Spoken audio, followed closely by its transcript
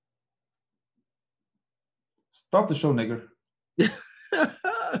Start the show, nigger.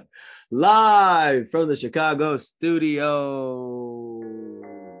 Live from the Chicago studio.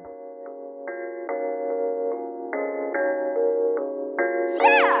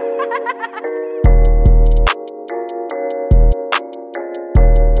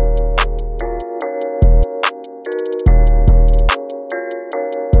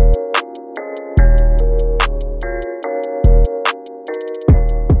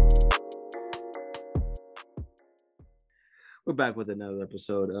 We're back with another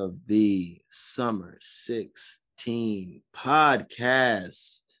episode of the Summer 16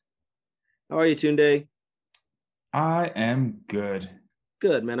 podcast. How are you, Tunde? I am good.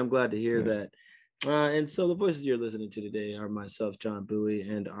 Good, man. I'm glad to hear that. And so the voices you're listening to today are myself, John Bowie,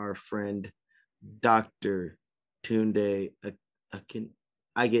 and our friend, Dr. Tunde.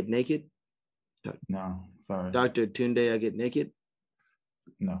 I Get Naked? No, sorry. Dr. Tunde, I Get Naked?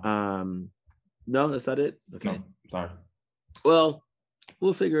 No. No, that's not it? Okay. No, sorry. Well,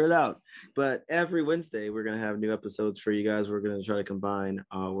 we'll figure it out. But every Wednesday, we're going to have new episodes for you guys. We're going to try to combine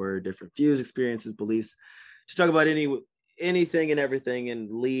our different views, experiences, beliefs to talk about anything and everything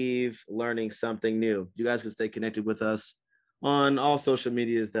and leave learning something new. You guys can stay connected with us on all social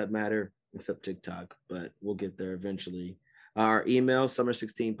medias that matter, except TikTok, but we'll get there eventually. Our email,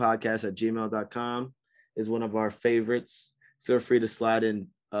 summer16podcast@gmail.com, is one of our favorites. Feel free to slide in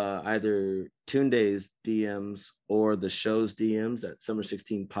either Tunde's DMs or the show's DMs at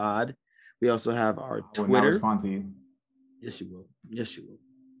Summer16Pod. We also have our Twitter. I will not respond to you. Yes, you will.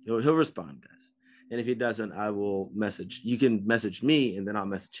 He'll respond, guys. And if he doesn't, I will message. You can message me, and then I'll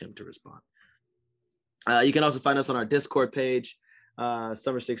message him to respond. You can also find us on our Discord page,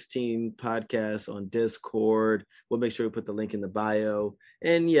 Summer 16 Podcast on Discord. We'll make sure we put the link in the bio.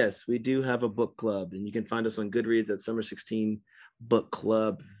 And yes, we do have a book club, and you can find us on Goodreads at Summer 16 Book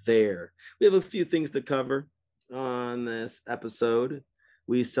Club there. We have a few things to cover on this episode.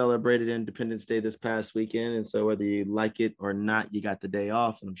 We celebrated Independence Day this past weekend, and so whether you like it or not, you got the day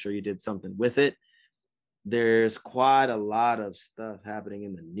off, and I'm sure you did something with it. There's quite a lot of stuff happening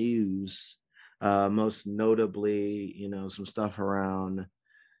in the news, most notably, some stuff around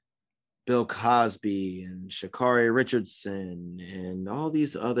Bill Cosby and Sha'Carri Richardson and all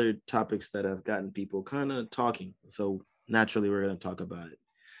these other topics that have gotten people kind of talking. So naturally, we're going to talk about it.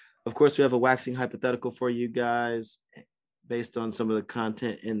 Of course, we have a waxing hypothetical for you guys based on some of the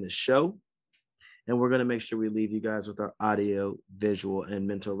content in the show. And we're going to make sure we leave you guys with our audio, visual, and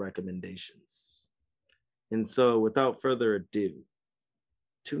mental recommendations. And so without further ado,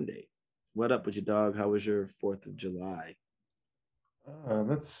 Tunde, what up with your dog? How was your 4th of July?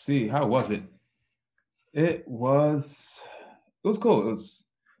 Let's see. How was it? It was cool. It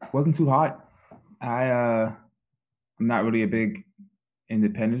wasn't too hot. I'm not really a big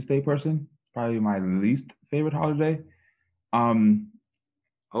Independence Day person. It's probably my least favorite holiday.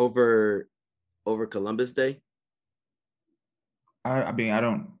 Over Columbus Day? I mean, I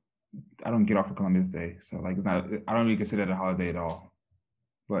don't get off for Columbus Day, so I don't really consider it a holiday at all.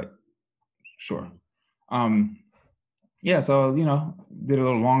 But sure. Yeah, so did a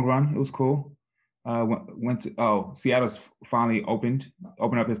little long run. It was cool. Went to Seattle's finally opened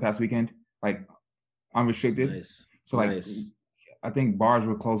up this past weekend, like unrestricted. Nice. So nice. I think bars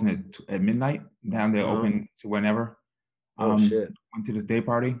were closing at midnight. Down there open to whenever. Shit. Went to this day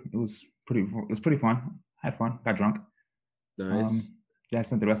party. It was pretty fun. Had fun. Got drunk. Nice. I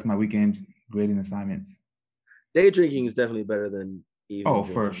spent the rest of my weekend grading assignments. Day drinking is definitely better than evening. Oh,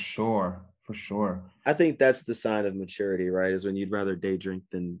 for sure. I think that's the sign of maturity, right? Is when you'd rather day drink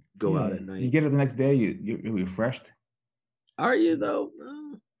than go out at night. You get up the next day, you're refreshed. Are you though?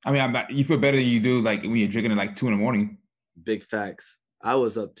 I mean, you feel better than you do like when you're drinking at like 2 a.m. Big facts. I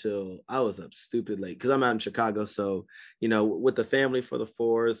was up stupid late because I'm out in Chicago. So, with the family for the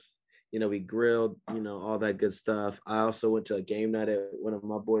 4th, we grilled, all that good stuff. I also went to a game night at one of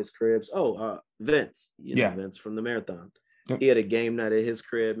my boys' cribs. Vince, Vince from the marathon. Yep. He had a game night at his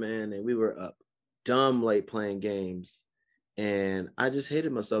crib, man, and we were up dumb late playing games. And I just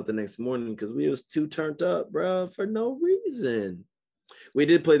hated myself the next morning because we was too turned up, bro, for no reason. We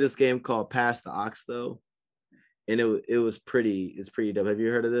did play this game called Pass the Ox, though. And it's pretty dope. Have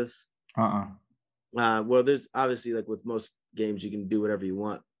you heard of this? Well, there's obviously, like with most games, you can do whatever you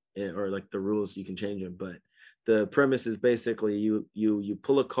want, or like the rules, you can change them. But the premise is basically you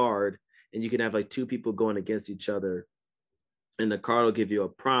pull a card and you can have like 2 people going against each other. And the card will give you a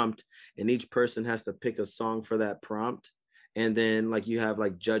prompt, and each person has to pick a song for that prompt. And then like you have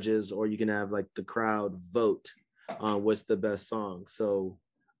like judges, or you can have like the crowd vote on what's the best song. So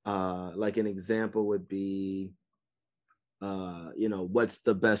like an example would be, what's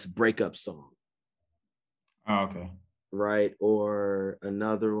the best breakup song? Oh, okay. right? Or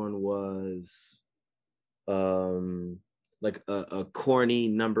another one was like a corny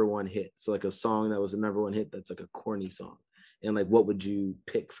number one hit. So like a song that was a number one hit that's like a corny song. And like what would you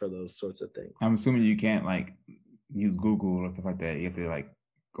pick for those sorts of things? I'm assuming you can't like use Google or stuff like that. You have to like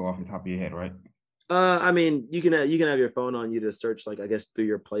go off the top of your head, right? I mean, you can have your phone on you to search, like I guess through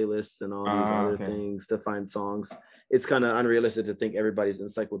your playlists and all these other Okay. things to find songs. It's kind of unrealistic to think everybody's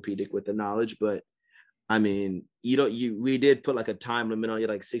encyclopedic with the knowledge, but I mean, we did put like a time limit on you,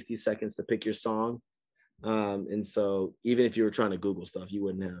 like 60 seconds to pick your song. And so even if you were trying to Google stuff, you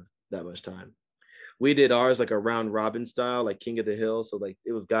wouldn't have that much time. We did ours like a round robin style, like King of the Hill. So like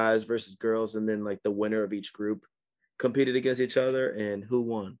it was guys versus girls, and then like the winner of each group competed against each other. And who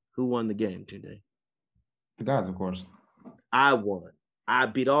won? Who won the game today? The guys, of course. I won. I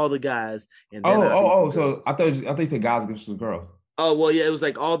beat all the guys, and then I beat the So girls. I thought you said guys versus girls. Oh well, yeah, it was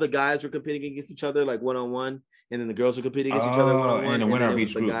like all the guys were competing against each other, like one on one, and then the girls were competing against each other one on And one, the and winner then of it was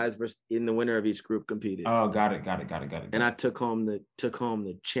each the group. guys versus in the winner of each group competed. Oh, got it. And I took home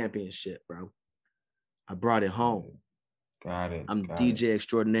the championship, bro. I brought it home. Got it. I'm DJ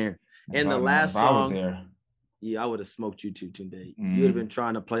extraordinaire. And the If last I was song, there, yeah, I would have smoked you too today. Mm. You would have been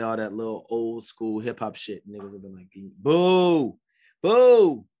trying to play all that little old school hip hop shit. Niggas would have been like, boo,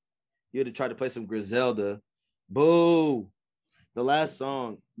 boo. You would have tried to play some Griselda. Boo. The last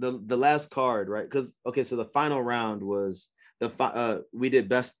song, the last card, right? Because okay, so the final round was we did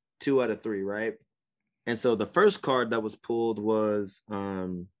best 2 out of 3, right? And so the first card that was pulled was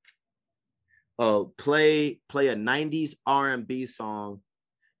play a 90s R&B song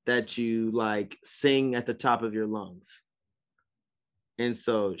that you like sing at the top of your lungs. And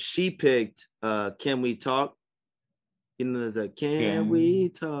so she picked Can We Talk? You know, there's a Can We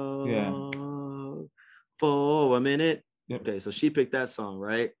Talk for a minute? Yep. Okay, so she picked that song,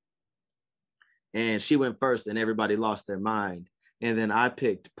 right? And she went first, and everybody lost their mind. And then I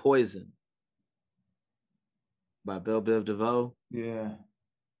picked Poison by Belle Biv DeVoe. Yeah.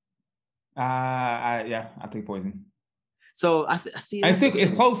 I take Poison. So I see.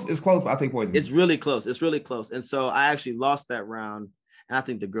 It's close. It's close, but I take Poison. It's really close. It's really close. And so I actually lost that round, and I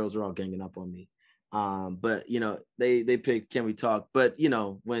think the girls are all ganging up on me. But you know, they picked Can We Talk? But you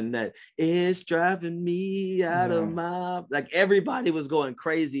know, when that is driving me out of my, like everybody was going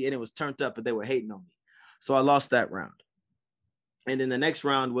crazy and it was turned up, but they were hating on me. So I lost that round. And then the next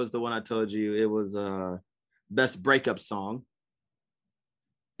round was the one I told you. It was best breakup song.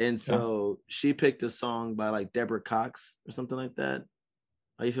 And so she picked a song by like Deborah Cox or something like that.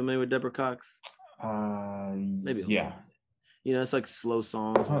 Are you familiar with Deborah Cox? Maybe. Yeah. You know, it's like slow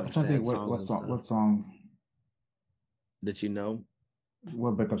songs. I'm trying to think what song that you know.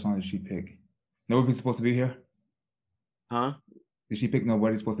 What breakup song did she pick? Nobody's supposed to be here? Huh? Did she pick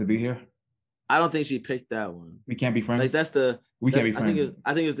Nobody's Supposed to Be Here? I don't think she picked that one. We Can't Be Friends? Like that's the We Can't Be Friends.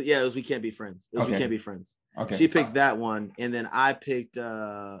 I think it was it was We Can't Be Friends. It was We Can't Be Friends. Okay. She picked that one, and then I picked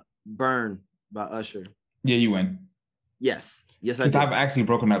Burn by Usher. Yeah, you win. Yes, I did. Because I've actually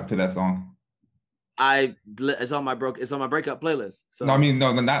broken up to that song. It's on my breakup playlist. So no, I mean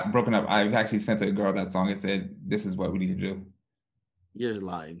no, not broken up. I've actually sent a girl that song and said, "This is what we need to do." You're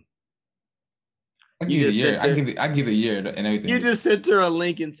lying. I give it a year and everything. You just sent her a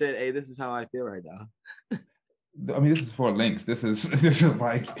link and said, "Hey, this is how I feel right now." I mean, this is for links. This is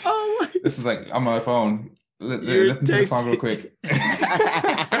like this is like on my phone. Listen to the song real quick.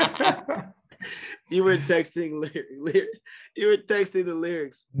 You were texting You were texting the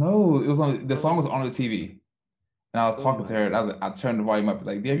lyrics. No, it was on the song was on the TV, and I was talking to her. And I turned the volume up.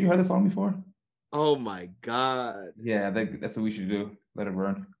 Like, have you heard this song before? Oh my god! Yeah, that's what we should do. Let it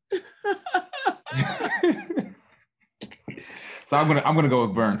burn. So I'm gonna go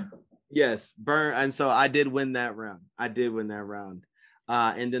with Burn. Yes, Burn. And so I did win that round.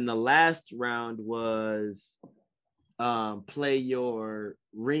 And then the last round was play your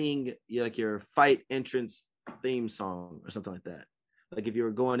ring, like your fight entrance theme song or something like that. Like if you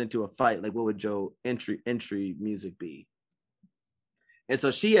were going into a fight, like what would your entry music be? And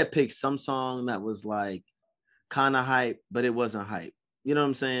so she had picked some song that was like kind of hype, but it wasn't hype. You know what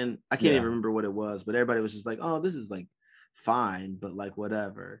I'm saying? I can't even remember what it was, but everybody was just like, oh, this is like fine, but like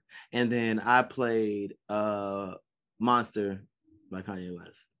whatever. And then I played Monster by Kanye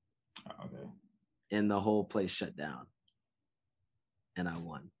West. Okay. And the whole place shut down. And I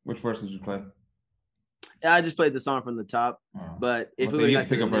won. Which verse did you play? I just played the song from the top. But if you got to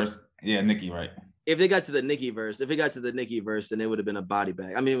pick a verse, Nicki, right? If they got to the Nicki verse, then it would have been a body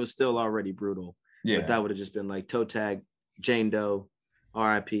bag. I mean, it was still already brutal. Yeah. But that would have just been like toe tag, Jane Doe,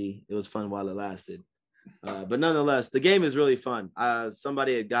 R.I.P. It was fun while it lasted. But nonetheless, the game is really fun.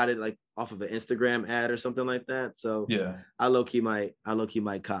 Somebody had got it like off of an Instagram ad or something like that. So Yeah. I low key might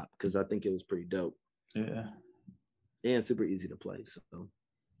cop because I think it was pretty dope. Yeah. And super easy to play. So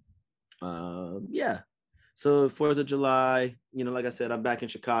yeah. So 4th of July, like I said, I'm back in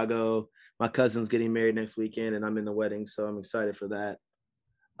Chicago. My cousin's getting married next weekend and I'm in the wedding, so I'm excited for that.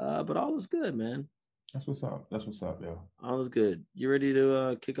 But all is good, man. That's what's up. That's what's up, yo. All is good. You ready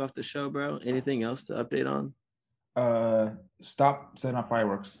to kick off the show, bro? Anything else to update on? Stop setting off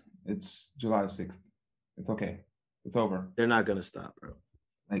fireworks. It's July 6th. It's okay. It's over. They're not gonna stop, bro.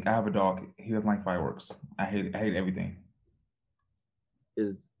 Like, I have a dog. He doesn't like fireworks. I hate everything.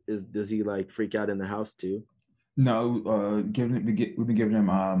 Does he like freak out in the house too? No, we've been giving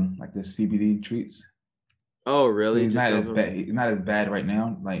him like the CBD treats. Oh, really? He's not as bad. He's not as bad right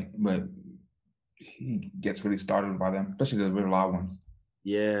now. Like, but he gets really started by them, especially the really loud ones.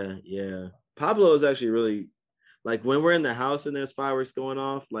 Yeah, yeah. Pablo is actually really like when we're in the house and there's fireworks going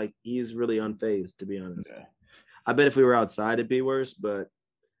off. Like he's really unfazed, to be honest. Yeah. I bet if we were outside, it'd be worse. But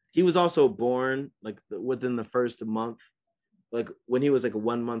he was also born like within the first month. Like when he was like a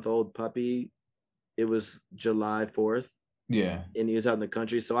 1 month old puppy, it was July 4th. Yeah. And he was out in the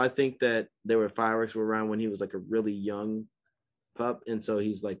country. So I think that there were fireworks around when he was like a really young pup. And so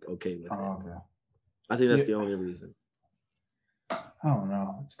he's like okay with it. Okay. I think that's the only reason. I don't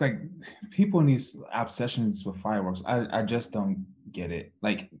know. It's like people in these obsessions with fireworks. I just don't get it.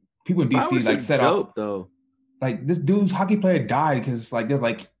 Like people in DC fireworks like set dope, off though. Like this dude's hockey player died because like there's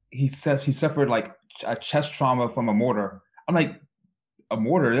like he suffered like a chest trauma from a mortar. I'm like, a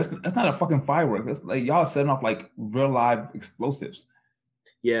mortar? That's not a fucking firework. That's like y'all setting off like real live explosives.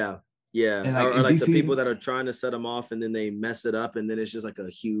 Yeah. Yeah. And like, or like DC, the people that are trying to set them off and then they mess it up and then it's just like a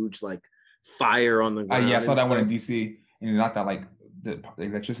huge like fire on the ground. Yeah, I saw that one in DC and it knocked out like the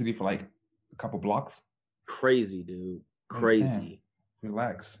electricity for like a couple blocks. Crazy, dude. Crazy. Man,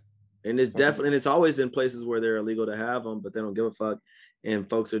 relax. And it's definitely, and it's always in places where they're illegal to have them, but they don't give a fuck. And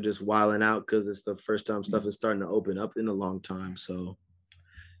folks are just wilding out because it's the first time stuff is starting to open up in a long time. So,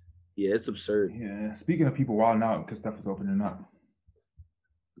 yeah, it's absurd. Yeah. Speaking of people wilding out because stuff is opening up.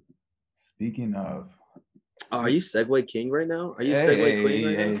 Speaking of. Oh, are you Segway King right now? Are you Segway Queen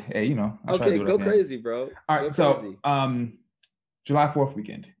right now? Hey, you know. Okay, go crazy, bro. All right, so July 4th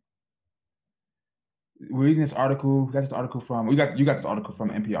weekend. We're reading this article. We got this article from you got this article from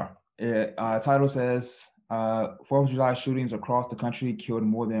NPR. Title says 4th of July shootings across the country killed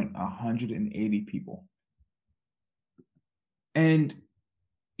more than 180 people. And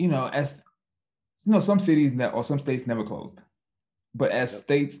as some cities or some states never closed, but as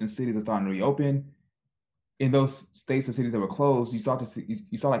states and cities are starting to reopen, in those states and cities that were closed, you saw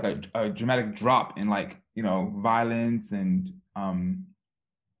like a dramatic drop in like violence and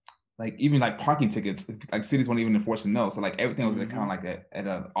like even like parking tickets, like cities weren't even enforcing those. So like everything was kind of like at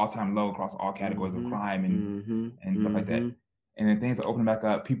an all-time low across all categories of crime and stuff like that. And then things are opening back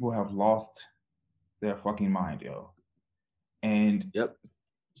up. People have lost their fucking mind, yo. And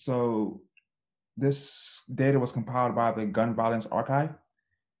so this data was compiled by the Gun Violence Archive.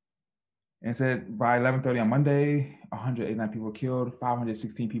 And said by 11:30 on Monday, 189 people were killed,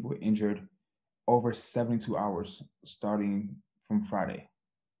 516 people were injured over 72 hours starting from Friday.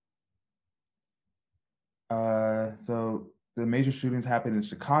 So the major shootings happened in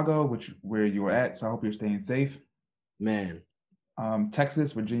Chicago, where you were at. So I hope you're staying safe. Man.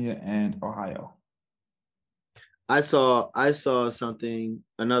 Texas, Virginia, and Ohio. I saw something,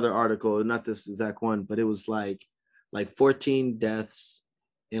 another article, not this exact one, but it was like 14 deaths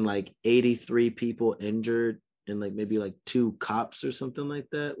and like 83 people injured and like maybe like 2 cops or something like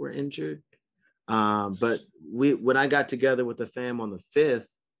that were injured. But when I got together with the fam on the 5th,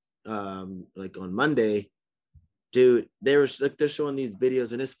 like on Monday, dude, they're showing these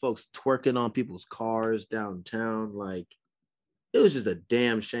videos and this folks twerking on people's cars downtown. Like it was just a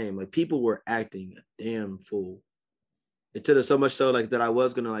damn shame. Like people were acting a damn fool. It took us so much so like that I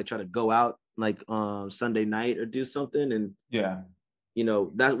was gonna like try to go out like Sunday night or do something, and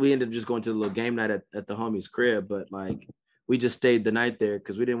that we ended up just going to the little game night at the homie's crib, but like we just stayed the night there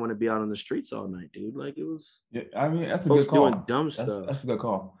because we didn't want to be out on the streets all night, dude. Like it was. Yeah, I mean that's a good call. Doing dumb stuff. That's a good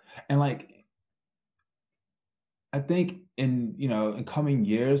call, and like I think in coming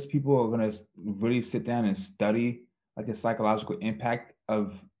years, people are gonna really sit down and study like the psychological impact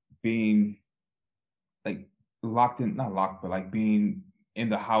of being like not locked, but like being in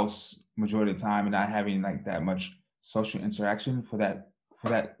the house majority of the time and not having like that much social interaction for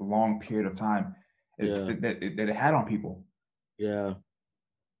that long period of time that it had on people. Yeah.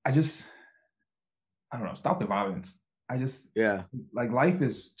 I don't know, stop the violence. Like life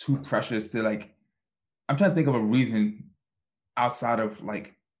is too precious to like I'm trying to think of a reason outside of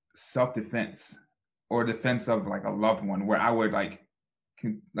like self-defense or defense of like a loved one where I would like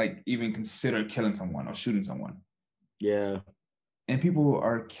even consider killing someone or shooting someone. Yeah. And people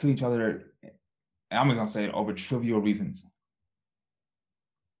are killing each other. I'm just gonna say it over trivial reasons.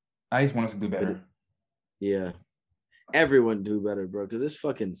 I just want us to do better. Yeah. Everyone do better, bro, because it's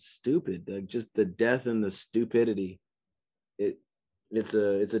fucking stupid. Like just the death and the stupidity. It's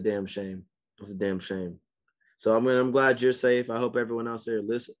a damn shame. It's a damn shame. So I'm glad you're safe. I hope everyone out there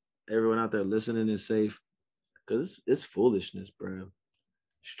listening is safe. Because it's foolishness, bro.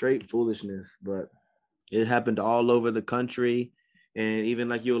 Straight foolishness. But it happened all over the country. And even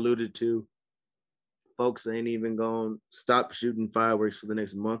like you alluded to, folks ain't even gonna stop shooting fireworks for the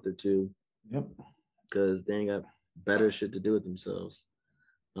next month or two. Yep. Because they ain't got better shit to do with themselves.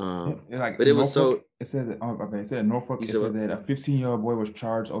 Like but it Norfolk, was so. It said that. Oh, okay. It said in Norfolk. It said that a 15-year-old boy was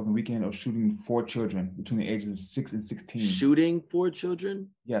charged over the weekend of shooting 4 children between the ages of 6 and 16. Shooting 4 children?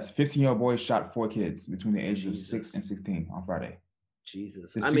 Yes, 15-year-old boy shot 4 kids between the ages of 6 and 16 on Friday.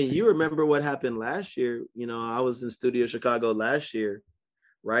 Jesus. I mean, you remember what happened last year? You know, I was in Studio Chicago last year,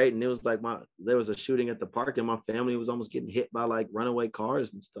 right? And it was like there was a shooting at the park, and my family was almost getting hit by like runaway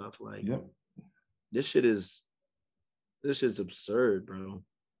cars and stuff. Like, yep. This shit's absurd, bro.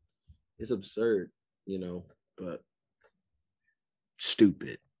 It's absurd, you know, but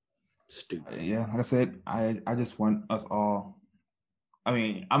stupid. Yeah, like I said, I just want us all. I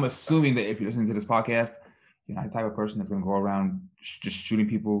mean, I'm assuming that if you're listening to this podcast, you're not the type of person that's going to go around just shooting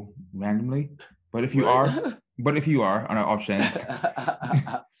people randomly. But if you are on an off chance,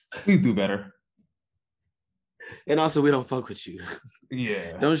 please do better. And also, we don't fuck with you.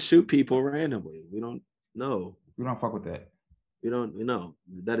 Yeah. Don't shoot people randomly. We don't know. We don't fuck with that. We don't. No,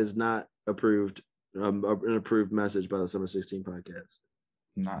 that is not approved. An approved message by the Summer 16 podcast.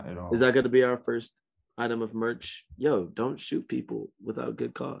 Not at all. Is that going to be our first item of merch? Yo, don't shoot people without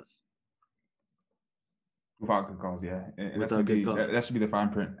good cause. Without good cause, yeah. And without good cause. That should be the fine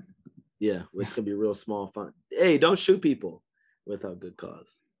print. Yeah, it's going to be real small font. Hey, don't shoot people without good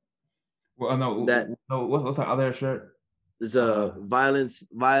cause. Well, no. What's that other shirt? It's violence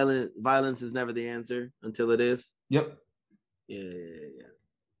is never the answer until it is. Yep. Yeah.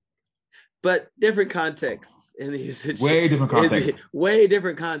 But different contexts in these way different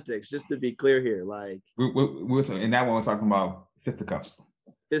contexts. Just to be clear here, like we're in that one we're talking about fisticuffs.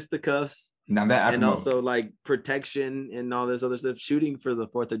 Now that and also like protection and all this other stuff. Shooting for the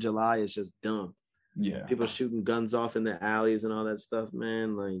 4th of July is just dumb. Yeah, people shooting guns off in the alleys and all that stuff,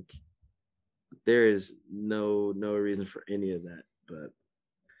 man. Like there is no reason for any of that. But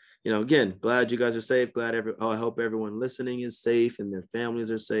you know, again, glad you guys are safe. I hope everyone listening is safe and their families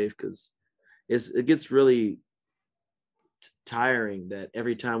are safe, because it gets really tiring that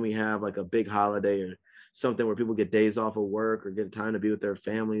every time we have like a big holiday or something where people get days off of work or get time to be with their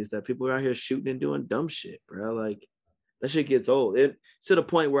families, that people are out here shooting and doing dumb shit, bro. Like that shit gets old. It's to the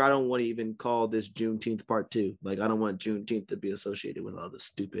point where I don't want to even call this Juneteenth part 2. Like I don't want Juneteenth to be associated with all the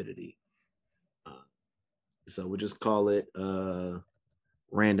stupidity. So we'll just call it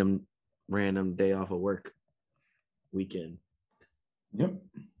random day off of work weekend. Yep.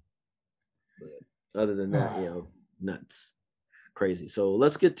 Other than that, nuts, crazy. So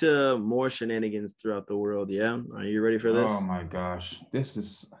let's get to more shenanigans throughout the world. Yeah, are you ready for this? Oh my gosh, this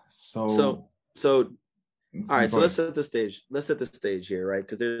is so. All right, so let's set the stage. Let's set the stage here, right?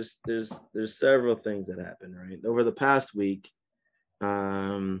 Because there's several things that happened, right, over the past week.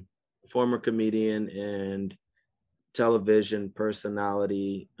 Former comedian and television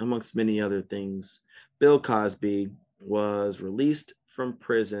personality, amongst many other things, Bill Cosby was released from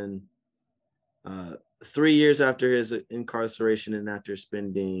prison 3 years after his incarceration, and after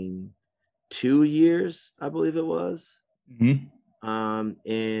spending 2 years, I believe it was, in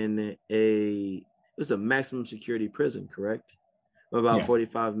it was a maximum security prison, correct? About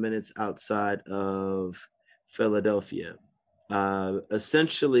 45 minutes outside of Philadelphia.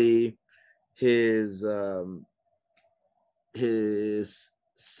 Essentially, his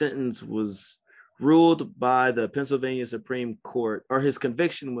sentence was ruled by the Pennsylvania Supreme Court, or his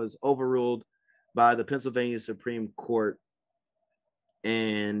conviction was overruled by the Pennsylvania Supreme Court,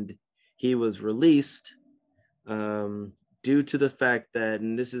 and he was released due to the fact that,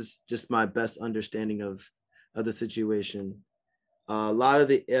 and this is just my best understanding of the situation, a lot of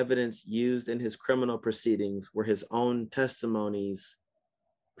the evidence used in his criminal proceedings were his own testimonies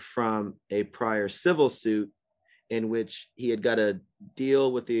from a prior civil suit in which he had got a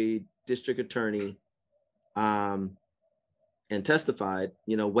deal with the district attorney and testified,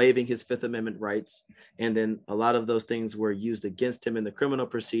 waiving his Fifth Amendment rights. And then a lot of those things were used against him in the criminal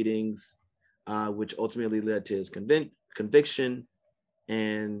proceedings. which ultimately led to his conviction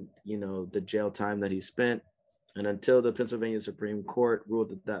and, the jail time that he spent. And until the Pennsylvania Supreme Court ruled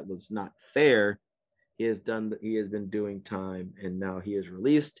that that was not fair, he has been doing time, and now he is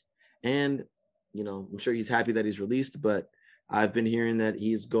released. And, I'm sure he's happy that he's released, but I've been hearing that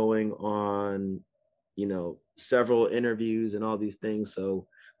he's going on, several interviews and all these things. So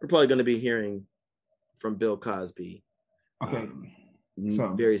we're probably going to be hearing from Bill Cosby. Okay.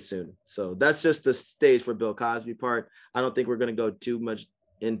 Very soon. So that's just the stage for Bill Cosby part. I don't think we're going to go too much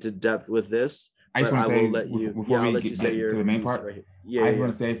into depth with this. I just want to say, I'll let you say to the main part. Right, I just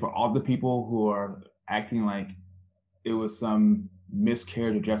want to say, for all the people who are acting like it was some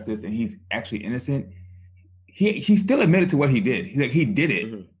miscarriage of justice and he's actually innocent, he still admitted to what he did. He did it,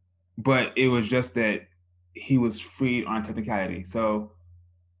 mm-hmm. But it was just that he was freed on technicality. So,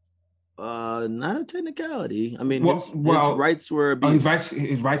 not a technicality. I mean, his rights were abused.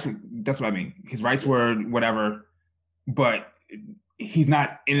 His rights. That's what I mean. His rights were whatever, but he's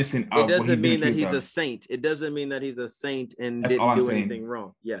not innocent of. It doesn't mean that he's a saint. It doesn't mean that he's a saint and didn't do anything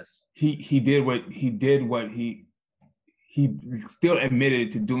wrong. Yes, he did what he still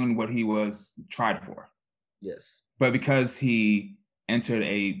admitted to doing what he was tried for. Yes, but because he entered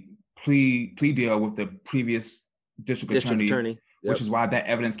a plea deal with the previous district attorney, yep. Which is why that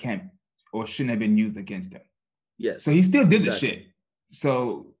evidence can't or shouldn't have been used against him. Yes. So he still did the shit.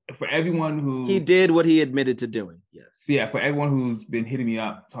 So for everyone who... He did what he admitted to doing, yes. Yeah, for everyone who's been hitting me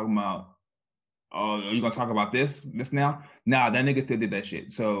up talking about, oh, are you going to talk about this now? Nah, that nigga still did that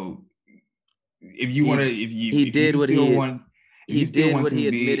shit. So if you want to... He did what he want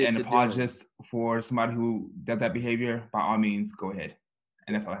to be an apologist for somebody who does that behavior, by all means, go ahead.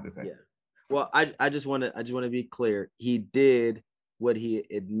 And that's all I have to say. Yeah. Well, I just want to be clear. He did what he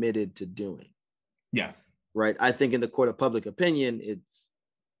admitted to doing. Yes. Right. I think in the court of public opinion, it's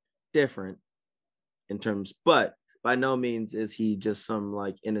different in terms, but by no means is he just some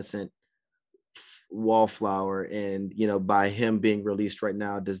like innocent wallflower. And, by him being released right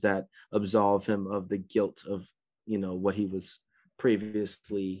now, does that absolve him of the guilt of, what he was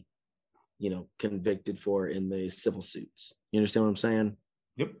previously, convicted for in the civil suits? You understand what I'm saying?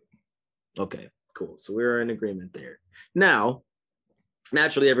 Yep. Okay, cool. So we're in agreement there. Now,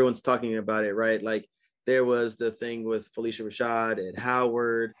 naturally, everyone's talking about it, right? Like there was the thing with Phylicia Rashad and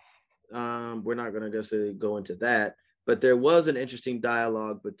Howard. We're not going to go into that, but there was an interesting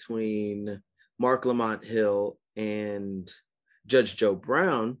dialogue between Marc Lamont Hill and Judge Joe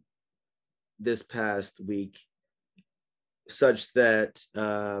Brown this past week, such that,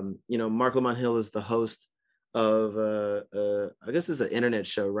 Marc Lamont Hill is the host of I guess it's an internet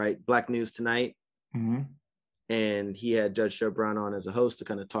show, right? Black News Tonight. Mm-hmm. And he had Judge Joe Brown on as a host to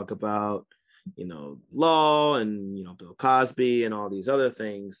kind of talk about, law and, Bill Cosby and all these other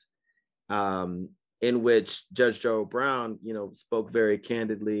things, in which Judge Joe Brown, spoke very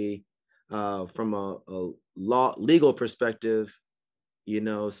candidly from a legal perspective,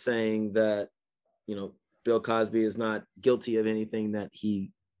 saying that, Bill Cosby is not guilty of anything that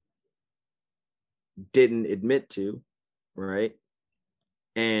he didn't admit to, right?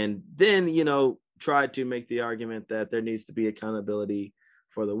 And then, tried to make the argument that there needs to be accountability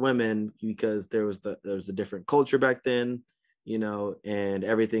for the women because there was a different culture back then, and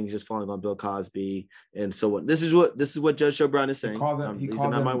everything's just falling on Bill Cosby. And so this is what Judge Joe Brown is saying. These are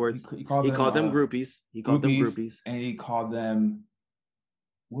not my words. He called them groupies. He called them groupies. And he called them,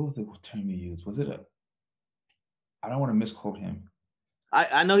 what was the term he used? Was it I don't want to misquote him.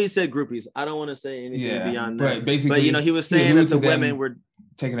 I know he said groupies. I don't want to say anything beyond that. But basically, he was saying that the women were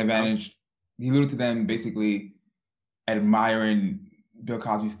taking advantage. He alluded to them basically admiring Bill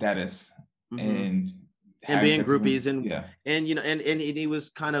Cosby's status, mm-hmm. and being groupies, and he was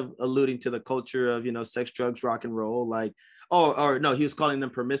kind of alluding to the culture of sex, drugs, rock and roll, like or no, he was calling them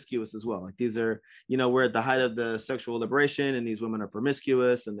promiscuous as well. Like these are we're at the height of the sexual liberation, and these women are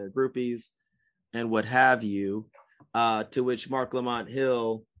promiscuous and they're groupies, and what have you. To which Marc Lamont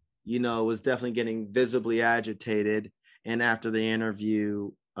Hill, was definitely getting visibly agitated, and after the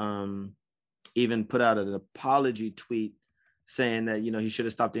interview, even put out an apology tweet saying that he should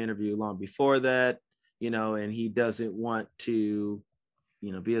have stopped the interview long before that, and he doesn't want to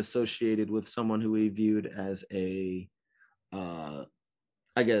be associated with someone who he viewed as a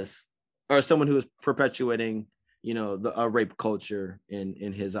I guess, or someone who is perpetuating a rape culture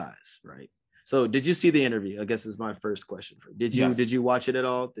in his eyes, right? So did you see the interview? I guess is my first question for you. Did you watch it at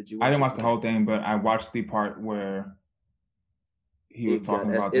all? I didn't watch the whole thing, but I watched the part where he was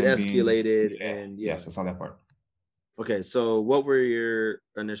talking about it escalated and yes, I saw that part. Okay, so what were your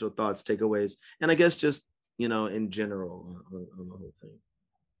initial thoughts, takeaways, and I guess just in general on the whole thing?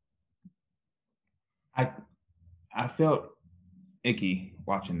 I I felt icky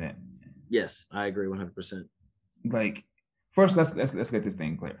watching that. Yes, I agree 100%. Like, first, let's get this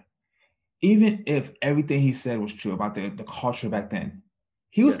thing clear. Even if everything he said was true about the culture back then,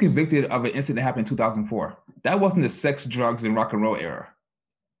 he was Yes. convicted of an incident that happened in 2004. That wasn't the sex, drugs, and rock and roll era.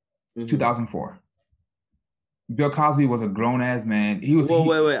 2004. Bill Cosby was a grown ass man.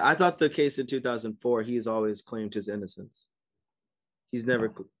 Wait. I thought the case in 2004, he's always claimed his innocence. He's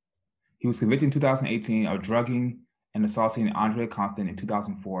never. He was convicted in 2018 of drugging and assaulting Andre Constant in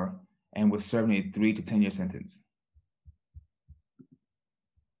 2004 and was serving a 3 to 10 year sentence.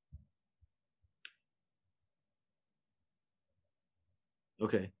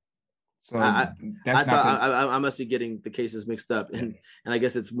 Okay. So I thought I must be getting the cases mixed up, and I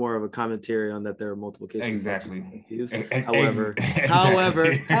guess it's more of a commentary on that there are multiple cases. Exactly. However,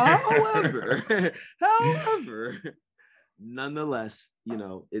 nonetheless,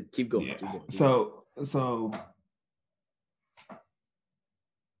 keep going. Yeah. Keep going. So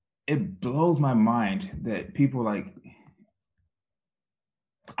it blows my mind that people like.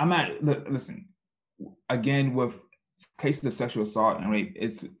 Listen. Again, with cases of sexual assault and rape,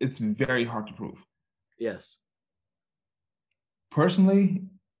 it's very hard to prove. Yes. Personally,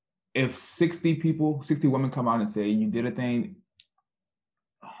 if 60 women come out and say you did a thing,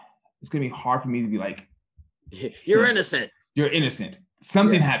 it's gonna be hard for me to be like, you're innocent. You're innocent.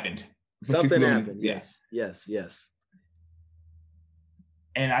 Something happened. Something happened. Yes.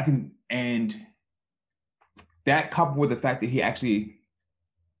 And that coupled with the fact that he actually,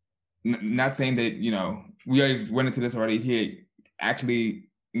 not saying that, we already went into this already, he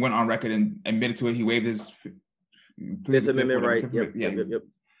actually went on record and admitted to it. He waived his Fifth Amendment right. Yep.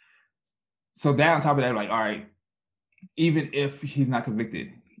 So that on top of that, like, all right, even if he's not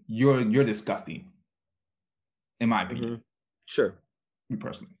convicted, you're disgusting, in my opinion. Mm-hmm. Sure. Me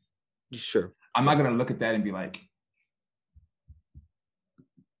personally. Sure. I'm not gonna look at that and be like,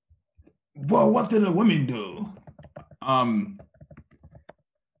 well, what did the women do? I'm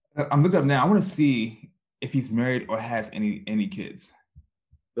looking up now. I want to see if he's married or has any kids.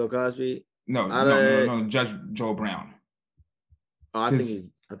 Bill Cosby? No. Judge Joe Brown. Oh, I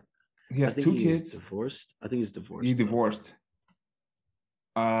think he has two kids. Divorced. I think he's divorced. He's divorced.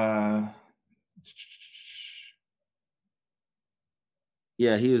 Yeah,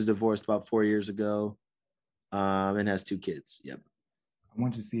 he was divorced about 4 years ago, and has two kids. Yep. I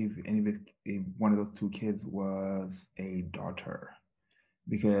wanted to see if one of those two kids was a daughter,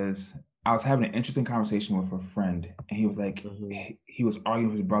 because I was having an interesting conversation with a friend, and he was like, he was arguing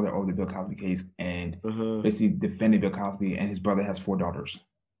with his brother over the Bill Cosby case, and basically defending Bill Cosby, and his brother has 4 daughters.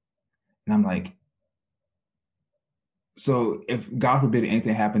 And I'm like, so if God forbid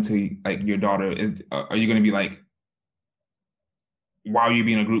anything happened to you, like your daughter, are you going to be like, why are you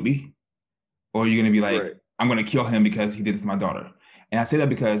being a groupie? Or are you going to be like, right, I'm going to kill him because he did this to my daughter? And I say that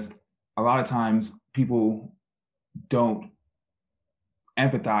because a lot of times people don't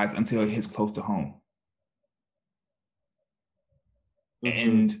empathize until it hits close to home.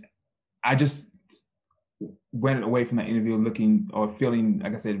 And I just went away from that interview looking or feeling,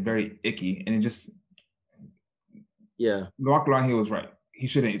 like I said, very icky. And it just, Dr. Ron Hill was right. He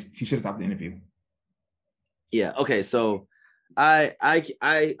should have stopped the interview. Yeah. Okay. So I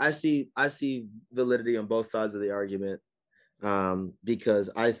see validity on both sides of the argument, because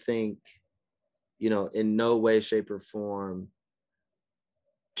I think, in no way, shape, or form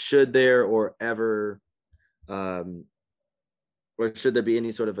should there or ever, or should there be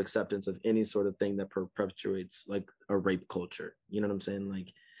any sort of acceptance of any sort of thing that perpetuates like a rape culture. You know what I'm saying?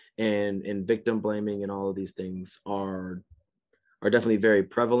 Like, and victim blaming and all of these things are definitely very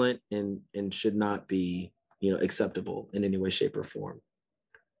prevalent and should not be, acceptable in any way, shape, or form.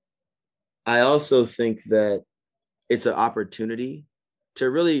 I also think that it's an opportunity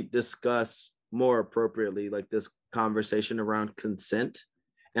to really discuss more appropriately, like this conversation around consent.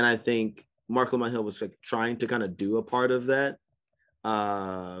 And I think Marc Lamont Hill was like trying to kind of do a part of that.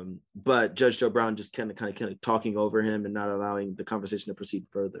 But Judge Joe Brown just kind of talking over him and not allowing the conversation to proceed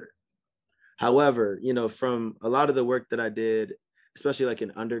further. However, from a lot of the work that I did, especially like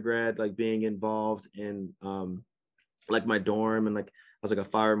in undergrad, like being involved in like my dorm, and like I was like a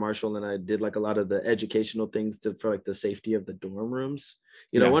fire marshal, and I did like a lot of the educational things for like the safety of the dorm rooms.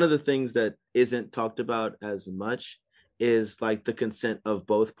 One of the things that isn't talked about as much is like the consent of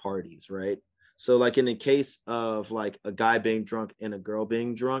both parties, right? So like in the case of like a guy being drunk and a girl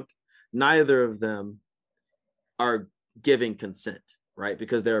being drunk, neither of them are giving consent, right?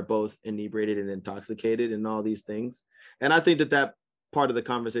 Because they're both inebriated and intoxicated and all these things. And I think that part of the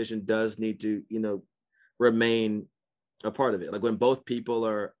conversation does need to, remain a part of it. Like when both people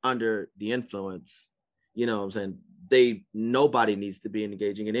are under the influence, You know what I'm saying? Nobody needs to be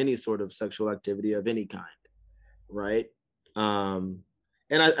engaging in any sort of sexual activity of any kind, right? And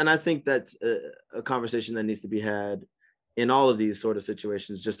I think that's a conversation that needs to be had in all of these sort of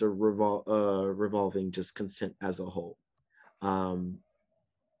situations, just revolving just consent as a whole.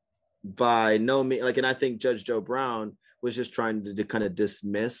 By no means, like, and I think Judge Joe Brown was just trying to kind of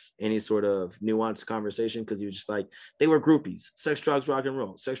dismiss any sort of nuanced conversation, because he was just like, they were groupies, sex, drugs, rock and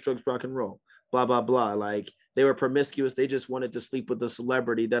roll, sex, drugs, rock and roll, blah blah blah. Like, they were promiscuous, they just wanted to sleep with a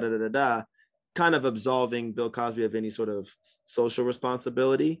celebrity, da da da da da, kind of absolving Bill Cosby of any sort of social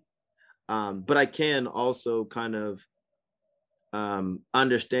responsibility. But I can also kind of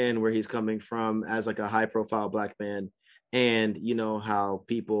understand where he's coming from as like a high profile black man, and you know how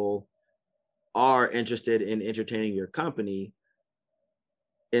people are interested in entertaining your company,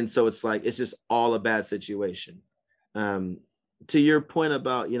 and so it's like it's just all a bad situation. To your point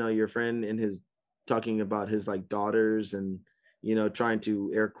about, you know, your friend and his talking about his like daughters and, you know, trying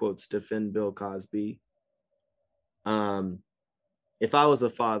to air quotes defend Bill Cosby, if I was a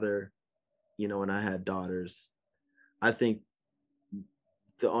father, you know, and I had daughters, I think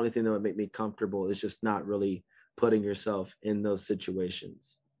the only thing that would make me comfortable is just not really putting yourself in those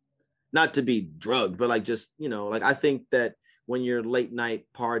situations. Not to be drugged, but like, just, you know, like, I think that when you're late night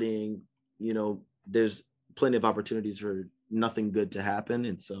partying, you know, there's plenty of opportunities for nothing good to happen.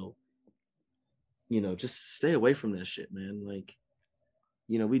 And so, you know, just stay away from that shit, man. Like,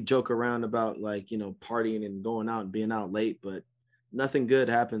 you know, we joke around about like, you know, partying and going out and being out late, but nothing good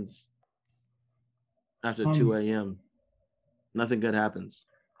happens after 2 a.m. Nothing good happens.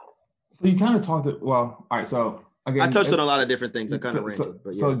 So you kind of talked it. Well, all right. So again, I touched on a lot of different things. I kind of ranted,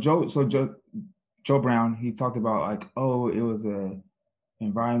 but yeah. So Joe Brown, he talked about like, oh, it was a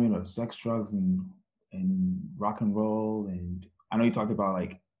environment of sex, drugs, and rock and roll. And I know you talked about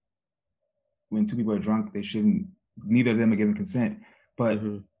like when two people are drunk, they shouldn't, neither of them are giving consent. But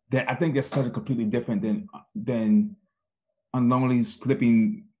that, I think that's something completely different than unknowingly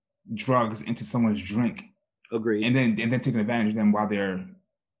slipping drugs into someone's drink. Agreed. And then taking advantage of them while they're,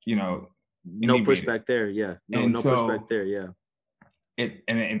 you know, no pushback there. Yeah. No pushback there. Yeah.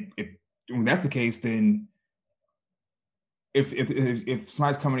 When that's the case, then if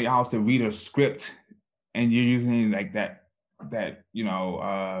somebody's coming to your house to read a script and you're using like that you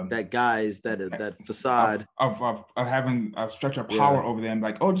know that facade of having a structure of power over them,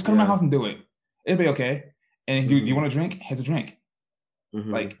 like, oh, just come to my house and do it, it'll be okay. And you want a drink? Here's a drink.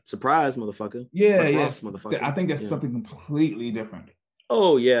 Like, surprise, motherfucker. Yeah, yes, motherfucker. I think that's something completely different.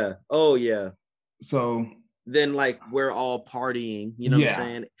 Oh yeah. So then, like, we're all partying, you know what I'm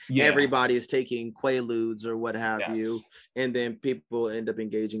saying? Yeah. Everybody is taking Quaaludes or what have you, and then people end up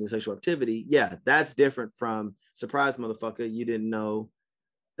engaging in sexual activity. Yeah, that's different from surprise, motherfucker. You didn't know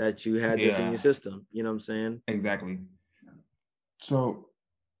that you had this in your system. You know what I'm saying? Exactly. So,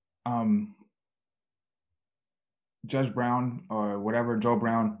 Judge Brown or whatever, Joe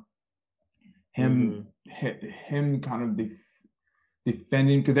Brown, him kind of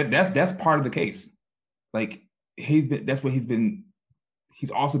defending, because that's part of the case. Like, he's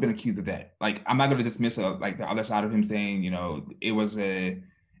also been accused of that. Like, I'm not going to dismiss like the other side of him saying, you know, it was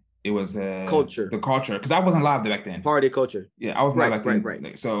culture, the culture, because I wasn't alive back then. Party culture. Yeah, I wasn't alive back then. Right.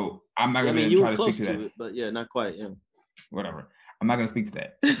 Like, so I'm not going to try to speak to that. It, but yeah, not quite. Yeah. Whatever. I'm not going to speak to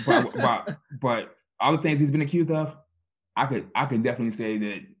that. But all the things he's been accused of, I could definitely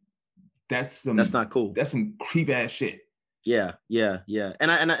say that's not cool. That's some creep ass shit. Yeah.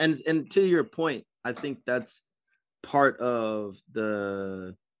 And to your point, I think that's part of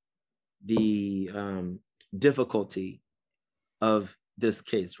the difficulty of this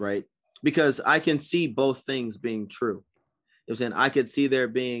case, right? Because I can see both things being true. You know what I'm saying? I could see there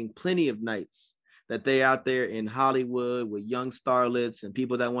being plenty of nights that they out there in Hollywood with young starlets and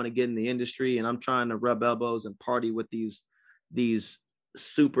people that want to get in the industry, and I'm trying to rub elbows and party with these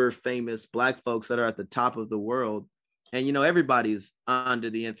super famous black folks that are at the top of the world. And, you know, everybody's under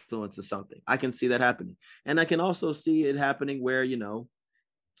the influence of something. I can see that happening. And I can also see it happening where, you know,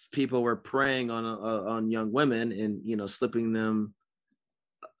 people were preying on young women and, you know, slipping them,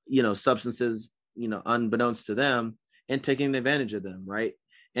 you know, substances, you know, unbeknownst to them, and taking advantage of them. Right.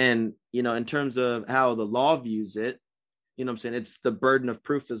 And, you know, in terms of how the law views it, you know what I'm saying, it's the burden of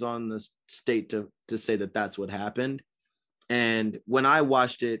proof is on the state to say that that's what happened. And when I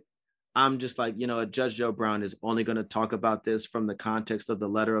watched it, I'm just like, you know, Judge Joe Brown is only going to talk about this from the context of the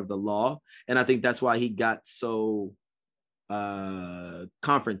letter of the law. And I think that's why he got so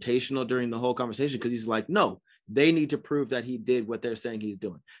confrontational during the whole conversation, because he's like, no, they need to prove that he did what they're saying he's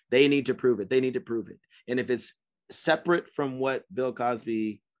doing. They need to prove it. And if it's separate from what Bill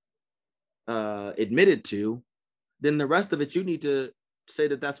Cosby admitted to, then the rest of it you need to say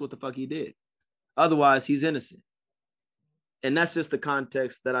that that's what the fuck he did. Otherwise, he's innocent. And that's just the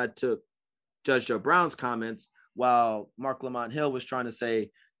context that I took Judge Joe Brown's comments, while Mark Lamont Hill was trying to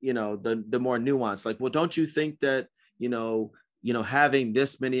say, the more nuance. Like, well, don't you think that having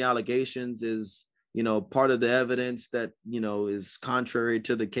this many allegations is part of the evidence that is contrary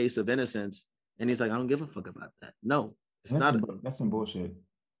to the case of innocence? And he's like, I don't give a fuck about that. No, it's that's some bullshit.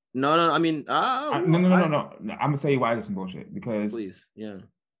 No. I mean, no. I'm gonna say why that's some bullshit, because please, yeah,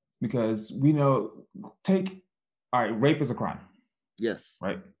 because we know, all right, rape is a crime. Yes.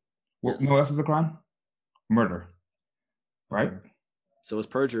 Right. Well, yes. You know what else is a crime? Murder. Right. So it's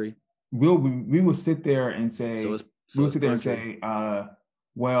perjury. We will sit there and say,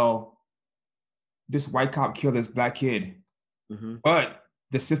 well, this white cop killed this black kid, but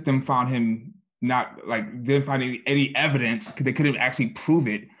the system found him didn't find any evidence because they couldn't actually prove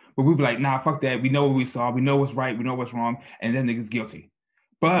it. But we'd be like, nah, fuck that. We know what we saw. We know what's right. We know what's wrong. And then niggas guilty.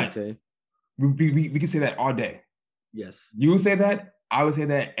 But we can say that all day. Yes. You would say that. I would say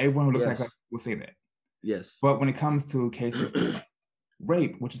that. Everyone who looks like us will say that. Yes. But when it comes to cases like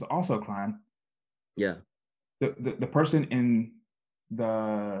rape, which is also a crime, the person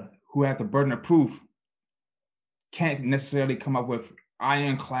who has the burden of proof can't necessarily come up with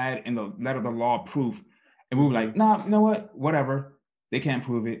ironclad in the letter of the law proof, and we were like, nah, you know what? Whatever. They can't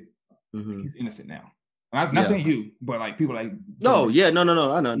prove it. He's innocent now. I'm not saying you, but like people like no. I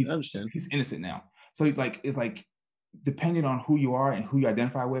know. I understand. He's innocent now. So it's like depending on who you are and who you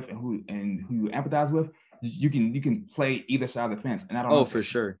identify with and who you empathize with, you can play either side of the fence. And I don't know for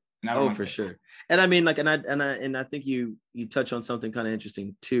sure. For sure. And I mean, like, and I think you touch on something kind of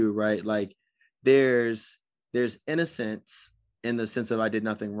interesting too, right? Like there's innocence in the sense of I did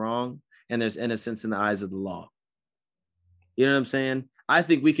nothing wrong, and there's innocence in the eyes of the law. You know what I'm saying? I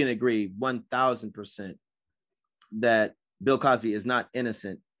think we can agree 1,000% that Bill Cosby is not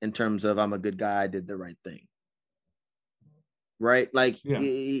innocent in terms of I'm a good guy, I did the right thing. Right? Like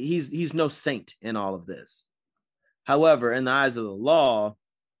he's no saint in all of this. However, in the eyes of the law,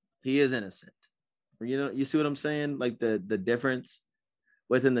 he is innocent. You see what I'm saying? Like the difference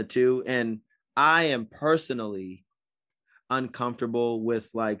within the two. And I am personally uncomfortable with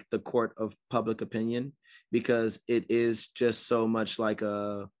like the court of public opinion, because it is just so much like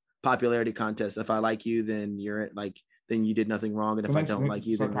a popularity contest. If I like you, then then you did nothing wrong. And if I don't like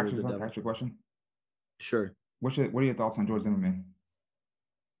you, then you're the devil. Your question? Sure. What are your thoughts on George Zimmerman?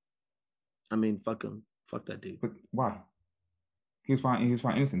 I mean, fuck him. Fuck that dude. But why? He was fine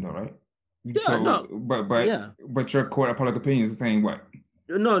innocent though, right? Yeah, so, no. But your court of public opinion is saying what?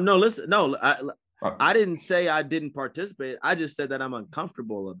 No, listen, no. I didn't say I didn't participate. I just said that I'm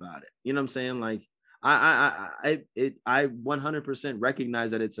uncomfortable about it. You know what I'm saying? Like I 100%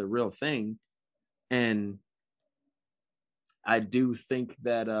 recognize that it's a real thing, and I do think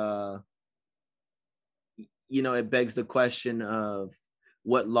that it begs the question of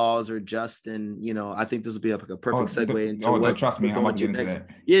what laws are just, and I think this will be a perfect segue into what. Trust me, I'm going to get into that.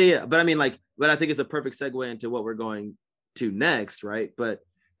 Yeah, but I mean, but I think it's a perfect segue into what we're going to next, right? But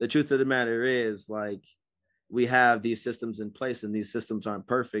the truth of the matter is, like, we have these systems in place, and these systems aren't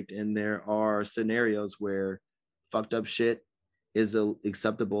perfect, and there are scenarios where fucked up shit is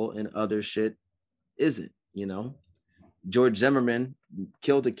acceptable and other shit isn't. George Zimmerman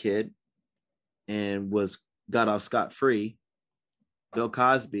killed a kid and got off scot-free. Bill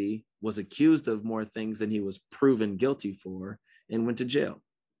Cosby was accused of more things than he was proven guilty for and went to jail.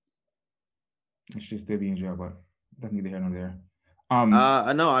 He should still be in jail, but that's neither here nor there.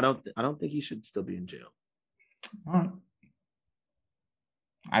 No, I don't think he should still be in jail. All right.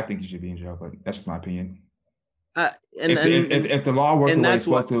 I think he should be in jail, but that's just my opinion. If the law works the way it's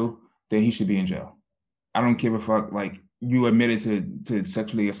supposed to, then he should be in jail. I don't give a fuck. Like, you admitted to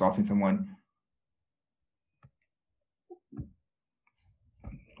sexually assaulting someone.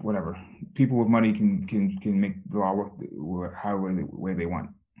 Whatever. People with money can make the law work however way they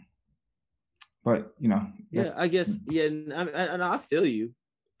want. But I guess and I feel you.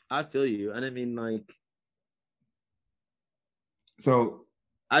 And I mean, like, so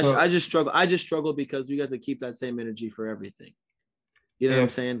I just struggle because we got to keep that same energy for everything. You know what I'm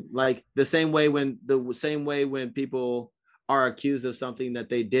saying? Like the same way when people are accused of something that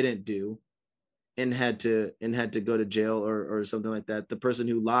they didn't do and had to go to jail or something like that. The person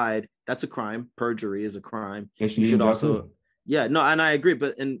who lied, that's a crime. Perjury is a crime. You should also, and I agree.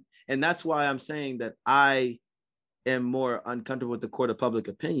 But and that's why I'm saying that I am more uncomfortable with the court of public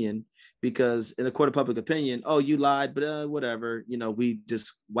opinion, because in the court of public opinion, oh, you lied, but whatever, we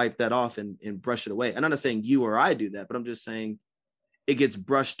just wipe that off and brush it away. And I'm not saying you or I do that, but I'm just saying it gets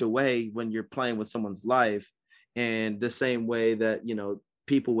brushed away when you're playing with someone's life. And the same way that,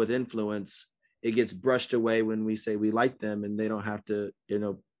 people with influence, it gets brushed away when we say we like them and they don't have to,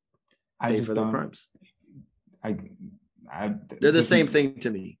 I pay just for their don't. crimes. I They're the same thing to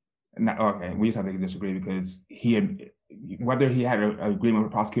me. Okay, we just have to disagree because whether he had an agreement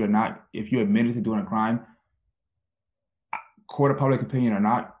with the prosecutor or not, if you admitted to doing a crime, court of public opinion or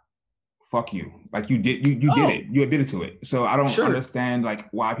not, fuck you. Like you did it. You admitted to it. So I don't understand like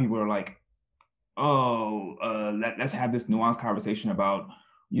why people are like, let's have this nuanced conversation about,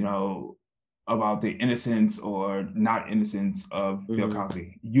 about the innocence or not innocence of Bill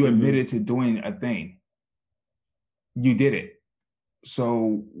Cosby. You admitted to doing a thing. You did it.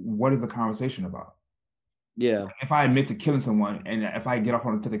 So what is the conversation about? Yeah. If I admit to killing someone and if I get off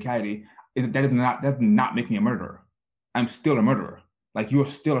on a technicality, that does not make me a murderer. I'm still a murderer. Like you're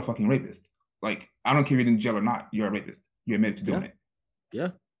still a fucking rapist. Like I don't care if you're in jail or not, you're a rapist. You admitted to doing it. Yeah.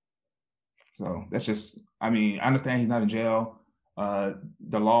 So that's just, I understand he's not in jail.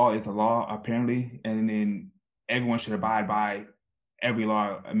 The law is the law, apparently, and then everyone should abide by every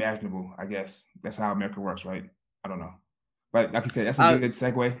law imaginable, I guess. That's how America works, right? I don't know. But like you said, that's a good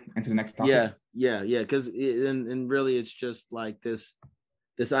segue into the next topic. Yeah. Because and really, it's just like this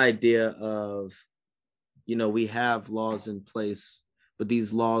idea of, we have laws in place, but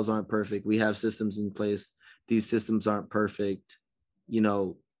these laws aren't perfect. We have systems in place. These systems aren't perfect.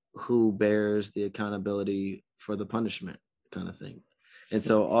 Who bears the accountability for the punishment, kind of thing. And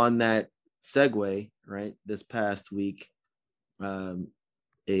so on that segue, right, this past week, one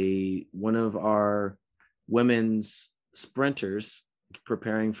of our women's sprinters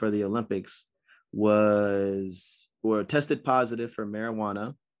preparing for the Olympics tested positive for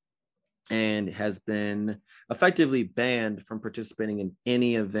marijuana and has been effectively banned from participating in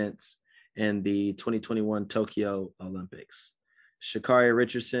any events in the 2021 Tokyo Olympics. Sha'Carri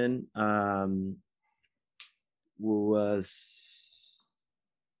Richardson was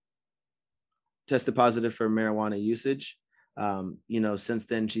tested positive for marijuana usage. Since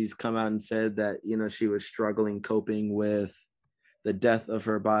then, she's come out and said that, she was struggling coping with the death of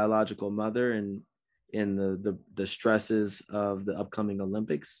her biological mother and in the stresses of the upcoming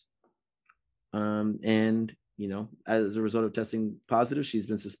Olympics. And, as a result of testing positive, she's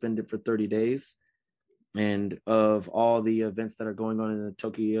been suspended for 30 days. And of all the events that are going on in the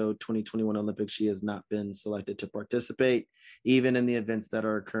Tokyo 2021 Olympics, she has not been selected to participate, even in the events that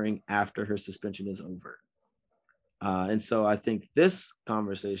are occurring after her suspension is over. And so I think this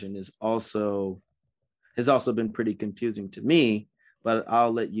conversation has also been pretty confusing to me, but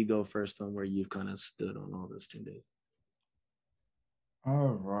I'll let you go first on where you've kind of stood on all this, Tunde.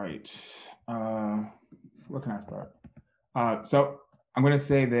 All right. Where can I start? So I'm going to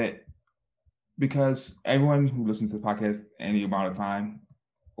say that because everyone who listens to the podcast any amount of time,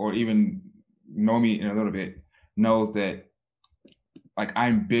 or even know me in a little bit, knows that like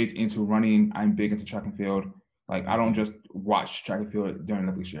I'm big into running. I'm big into track and field. Like I don't just watch track and field during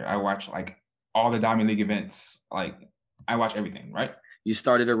the Olympics year. I watch like all the Diamond League events. Like I watch everything, right? You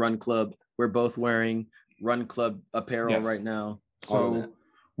started a run club. We're both wearing run club apparel right now. So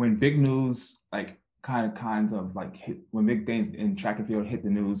when big news like kind of like when big things in track and field hit the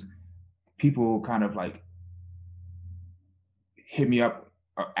news, people kind of like hit me up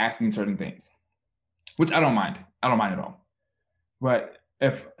asking certain things, which I don't mind. I don't mind at all. But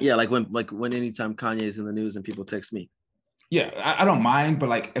when anytime Kanye is in the news and people text me. Yeah, I don't mind, but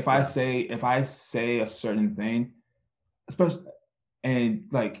like if I say a certain thing, especially and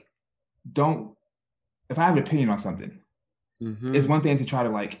like if I have an opinion on something, it's one thing to try to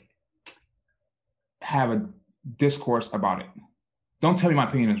like have a discourse about it. Don't tell me my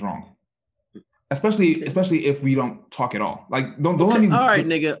opinion is wrong. Especially if we don't talk at all. Like don't let me. All right,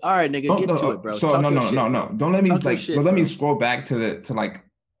 nigga. Get to it, bro. So no. Don't let me let me scroll back to like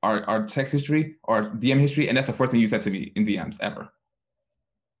our text history or DM history, and that's the first thing you said to me in DMs ever.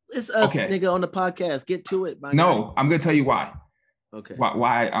 It's us, nigga, on the podcast. Get to it, my guy. I'm gonna tell you why. Okay.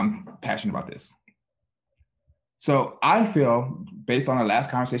 Why I'm passionate about this. So I feel, based on the last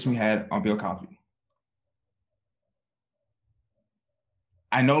conversation we had on Bill Cosby,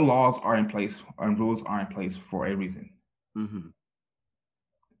 I know laws are in place and rules are in place for a reason. Mm-hmm.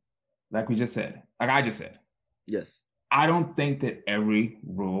 Like we just said, like I just said. Yes. I don't think that every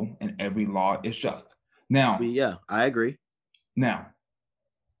rule and every law is just. Now. Yeah, I agree. Now,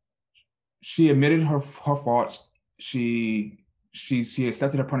 she admitted her faults. She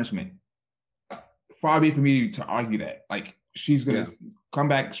accepted her punishment. Far be it for me to argue that. Like she's gonna come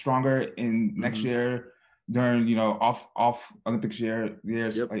back stronger in next year during off Olympics years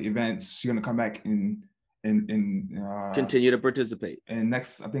like events. She's gonna come back continue to participate. And I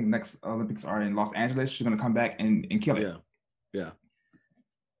think next Olympics are in Los Angeles. She's gonna come back and kill it. Yeah.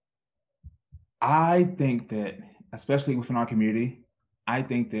 I think that, especially within our community, I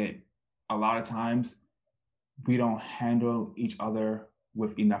think that a lot of times we don't handle each other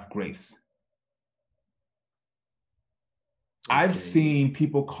with enough grace. Okay. I've seen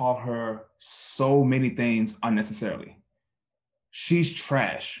people call her so many things unnecessarily. She's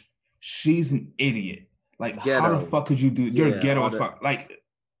trash. She's an idiot. Like, ghetto. How the fuck could you do? You're ghetto as fuck. Like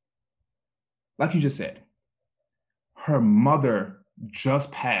you just said, her mother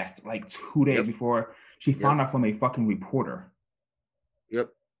just passed like 2 days before she found out from a fucking reporter. Yep.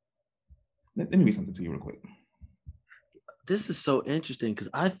 Let me read something to you real quick. This is so interesting because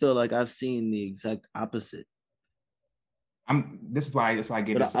I feel like I've seen the exact opposite. This is why I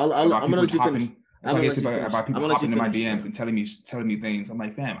get this about people hopping. About people hopping in my DMs and telling me things. I'm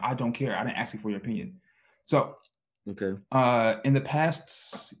like, fam, I don't care. I didn't ask you for your opinion. So, okay. In the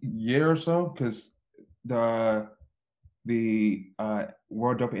past year or so, because the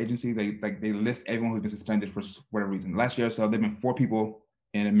World Doping Agency, they list everyone who's been suspended for whatever reason. Last year or so, there've been 4 people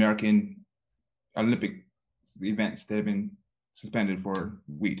in American Olympic events that have been suspended for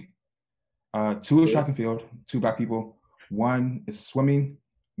weed. 2 is track and field, 2 Black people. 1 is swimming,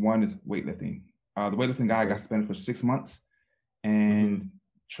 1 is weightlifting. The weightlifting guy got suspended for 6 months, and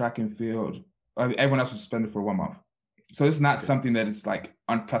track and field, everyone else was suspended for 1 month. So it's not something that is like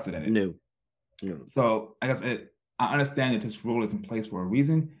unprecedented. No. So I guess I understand that this rule is in place for a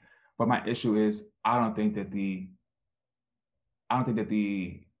reason, but my issue is I don't think that the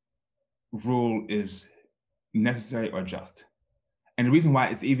rule is necessary or just. And the reason why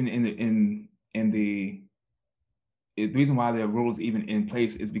it's even the reason why the rule is even in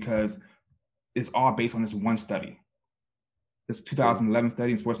place is because it's all based on this one study. This 2011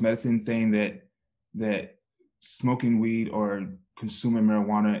 study in sports medicine saying that smoking weed or consuming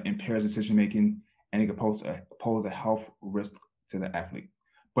marijuana impairs decision making, and it could pose a health risk to the athlete.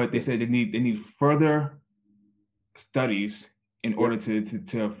 But they said they need further studies in order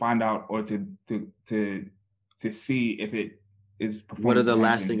to find out or to see if it is performance. What are the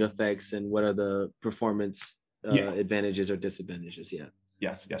lasting effects and what are the performance advantages or disadvantages? Yeah.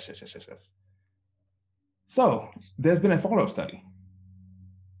 Yes. So there's been a follow-up study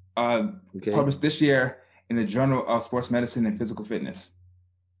published this year in the Journal of Sports Medicine and Physical Fitness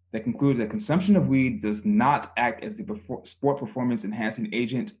that concluded that consumption of weed does not act as a sport performance enhancing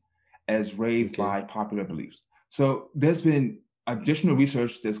agent as raised by popular beliefs. So there's been additional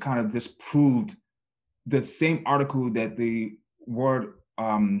research that's kind of disproved the same article that the World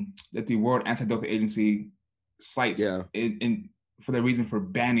Anti-Doping Agency cites in for the reason for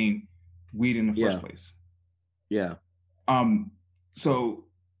banning weed in the first place. Yeah. So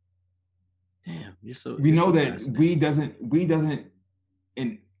damn, we know that weed doesn't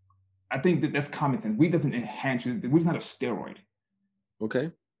and I think that's common sense. Weed doesn't enhance you. Weed's not a steroid. Okay.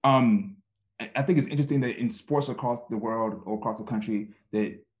 I think it's interesting that in sports across the world or across the country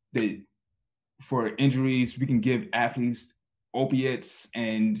that for injuries we can give athletes opiates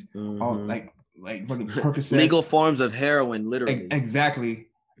and all like Percocets. Legal forms of heroin, literally. Exactly.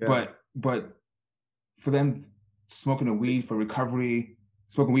 Yeah. But for them smoking a weed for recovery,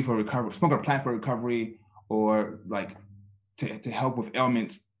 smoking a plant for recovery, or like to help with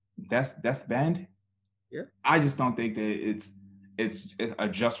ailments, that's banned. Yeah. I just don't think that it's a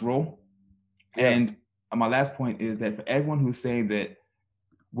just rule. Yeah. And my last point is that for everyone who's saying that,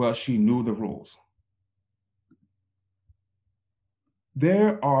 well, she knew the rules.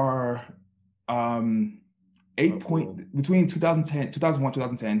 There are between 2001,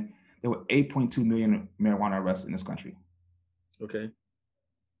 2010, there were 8.2 million marijuana arrests in this country. Okay.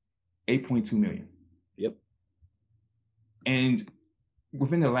 8.2 million. Yep. And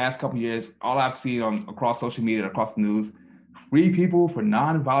within the last couple of years, all I've seen across social media, across the news, free people for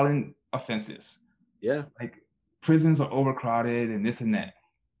non-violent offenses. Yeah. Like prisons are overcrowded and this and that.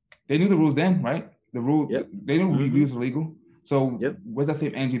 They knew the rules then, right? The rule, they knew weed was illegal. So where's that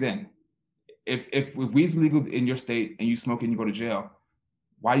same energy then? If weed's legal in your state and you smoke it and you go to jail,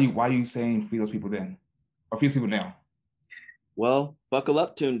 why are you saying free those people then? Or free those people now? Well, buckle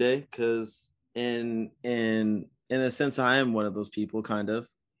up, Tunde, because in a sense I am one of those people, kind of.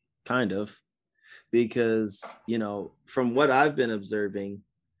 Because, from what I've been observing,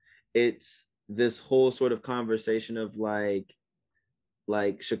 it's this whole sort of conversation of like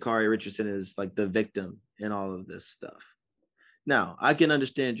Sha'Carri Richardson is like the victim in all of this stuff. Now, I can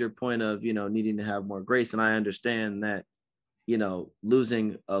understand your point of, needing to have more grace. And I understand that,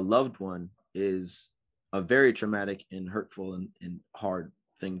 losing a loved one is a very traumatic and hurtful and hard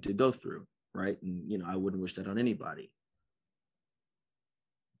thing to go through. right? And I wouldn't wish that on anybody.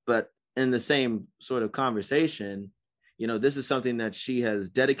 But in the same sort of conversation, this is something that she has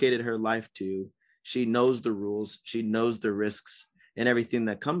dedicated her life to. She knows the rules, she knows the risks and everything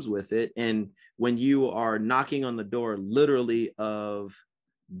that comes with it. And when you are knocking on the door literally of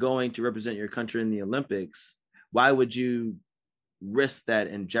going to represent your country in the Olympics, why would you risk that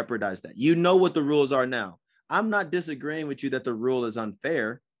and jeopardize that? You know what the rules are now. I'm not disagreeing with you that the rule is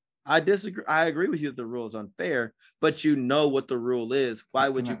unfair. I disagree. I agree with you that the rule is unfair, but you know what the rule is. Why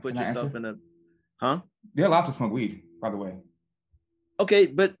would you put yourself in a, huh? They're allowed to smoke weed, by the way. Okay,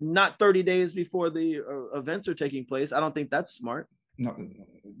 but not 30 days before the events are taking place. I don't think that's smart. No,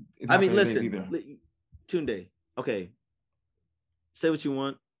 I mean, listen, Tunde. Okay, say what you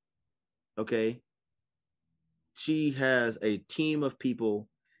want. Okay, she has a team of people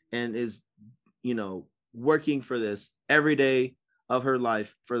and is, working for this every day of her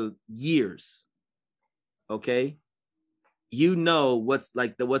life for years. Okay,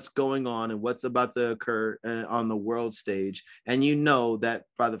 what's going on and what's about to occur on the world stage, and that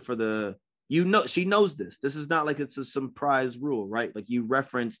she knows this. This is not like it's a surprise rule, right? Like you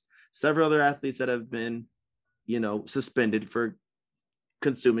referenced several other athletes that have been, suspended for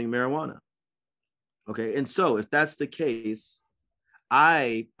consuming marijuana. Okay, and so if that's the case,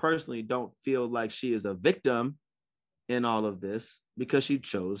 I personally don't feel like she is a victim in all of this because she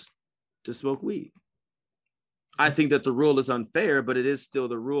chose to smoke weed. I think that the rule is unfair, but it is still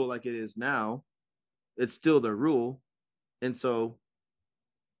the rule like it is now. It's still the rule. And so,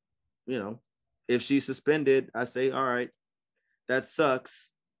 if she's suspended, I say, all right, that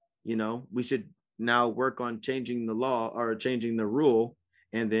sucks. We should now work on changing the law or changing the rule.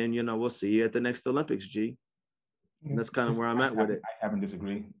 And then, we'll see you at the next Olympics, G. And that's kind of where I'm at with it. I haven't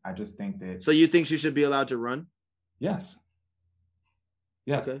disagreed. I just think that. So you think she should be allowed to run? Yes.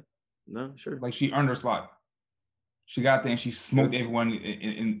 Yes. Okay. No, sure. Like she earned her spot. She got there and she smoked everyone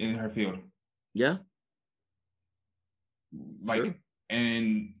in her field. Yeah. Like, sure.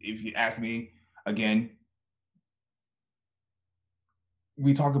 And if you ask me again,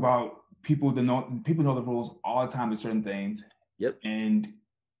 we talk about people know the rules all the time with certain things. Yep. And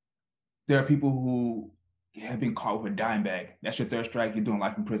there are people who have been caught with a dime bag. That's your third strike. You're doing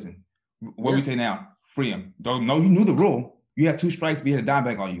life in prison. What we say now? Free him. Don't know you knew the rule. You had 2 strikes. We had a dime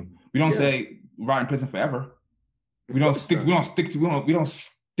bag on you. We don't say rot in prison forever. We don't stick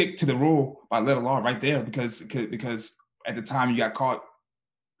to the rule by letter law right there because at the time you got caught,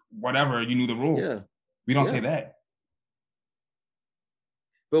 whatever, you knew the rule. Yeah. We don't say that.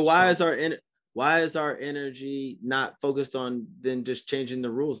 But why is our energy not focused on then just changing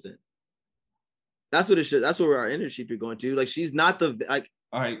the rules then? That's what it should. That's where our energy should be going to. Like she's not the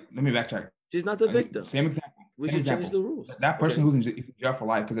All right, let me backtrack. She's not the victim. Same example. We should change the rules. That person who's in jail for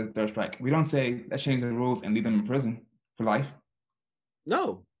life because of their strike. We don't say let's change the rules and leave them in prison for life.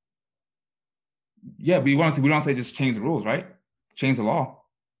 No. Yeah, but we don't say just change the rules, right? Change the law.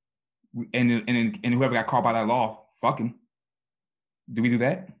 And whoever got caught by that law, fuck him. Do we do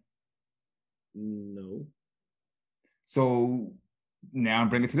that? No. So now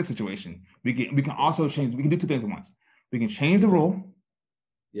bring it to this situation. We can also change. We can do 2 things at once. We can change the rule.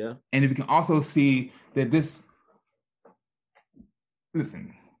 Yeah. And we can also see that this.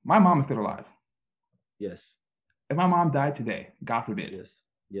 Listen, my mom is still alive. Yes. If my mom died today, God forbid.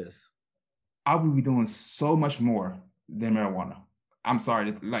 Yes. I would be doing so much more than marijuana. I'm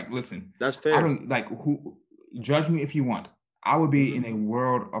sorry. Listen. That's fair. I don't who judge me if you want. I would be in a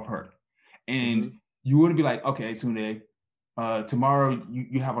world of hurt. And you wouldn't be like, okay, Tunde, tomorrow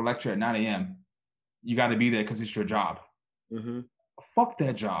you have a lecture at 9 a.m. You got to be there because it's your job. Mm-hmm. Fuck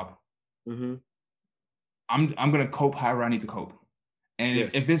that job. Mm-hmm. I'm gonna cope however I need to cope. And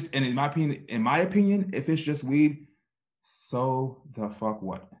if it's, and in my opinion, if it's just weed, so the fuck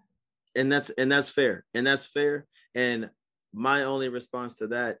what? And that's fair. And that's fair. And my only response to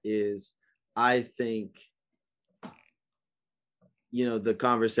that is I think, the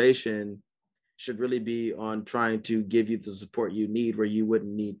conversation should really be on trying to give you the support you need where you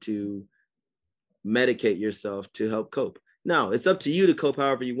wouldn't need to medicate yourself to help cope. Now, it's up to you to cope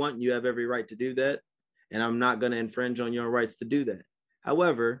however you want. You have every right to do that. And I'm not going to infringe on your rights to do that.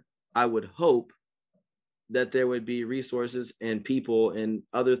 However, I would hope that there would be resources and people and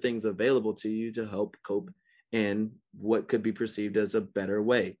other things available to you to help cope in what could be perceived as a better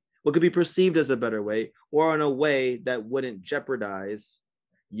way. What could be perceived as a better way, or in a way that wouldn't jeopardize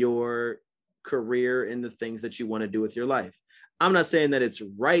your career and the things that you want to do with your life. I'm not saying that it's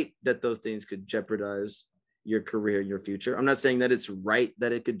right that those things could jeopardize your career, your future. I'm not saying that it's right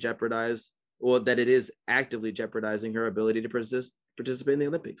that it could jeopardize, or that it is actively jeopardizing her ability to participate in the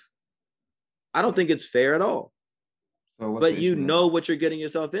Olympics. I don't think it's fair at all. So But you know what you're getting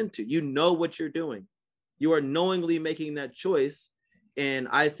yourself into. You know what you're doing. You are knowingly making that choice. And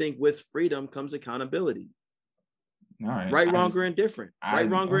I think with freedom comes accountability. All right. Right, wrong, or indifferent. Right,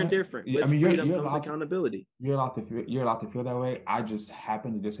 wrong, or indifferent. With freedom comes accountability. You're allowed to feel that way. I just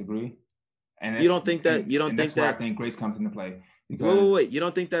happen to disagree. And you don't think that that's where I think grace comes into play. Because wait. You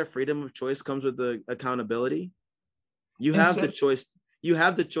don't think that freedom of choice comes with the accountability? You have the choice. You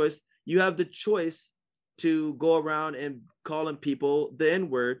have the choice. You have the choice to go around and calling people the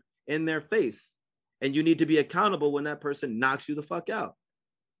N-word in their face. And you need to be accountable when that person knocks you the fuck out.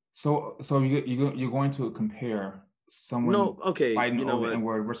 So you're going to compare someone fighting over the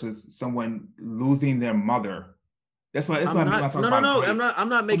N-word versus someone losing their mother. That's what I'm not. I'm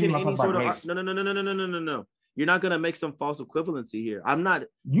not making any sort of no. You're not gonna make some false equivalency here. I'm not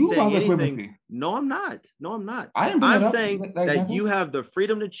saying anything. No, I'm not. I'm saying that you have the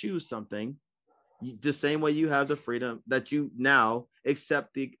freedom to choose something, the same way you have the freedom that you now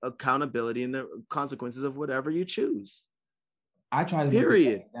accept the accountability and the consequences of whatever you choose. I try to make the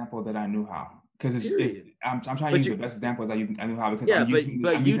best example that I knew how, because I'm trying to use the best examples I knew how, because I'm using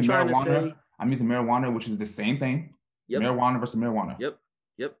marijuana. I'm using marijuana, which is the same thing. Yep. Marijuana versus marijuana. Yep.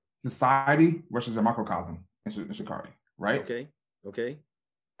 Society versus a microcosm in Sha'Carri, right? Okay.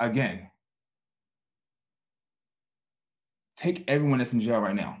 Again, take everyone that's in jail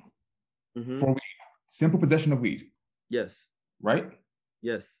right now for weed. Simple possession of weed. Yes. Right?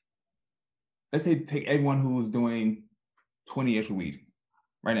 Yes. Let's say take everyone who's doing 20 years for weed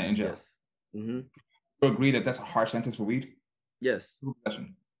right now in jail. Yes. You agree that that's a harsh sentence for weed? Yes.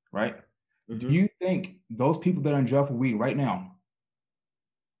 Possession, right? Do you think those people that are in jail for weed right now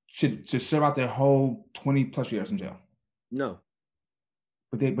should serve out their whole 20 plus years in jail? No.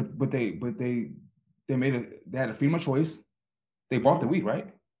 But they had a freedom of choice. They bought the weed,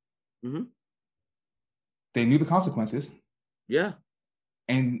 right? They knew the consequences. Yeah.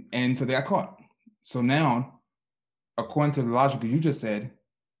 And so they got caught. So now, according to the logic you just said,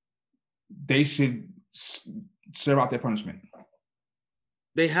 they should serve out their punishment.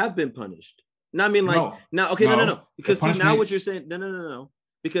 They have been punished. No, I mean, like, no. Because see, now what you're saying, no.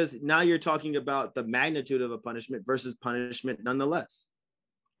 Because now you're talking about the magnitude of a punishment versus punishment nonetheless.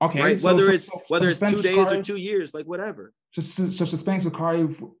 Okay. Right? Whether it's 2 days or 2 years, like whatever. So suspend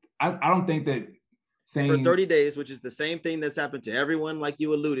Sha'Carri, I don't think that saying for 30 days, which is the same thing that's happened to everyone, like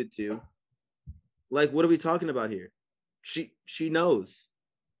you alluded to. Like, what are we talking about here? She knows.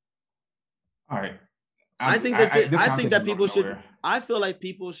 All right. I think that people should. I feel like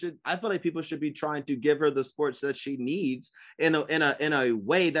people should be trying to give her the sports that she needs in a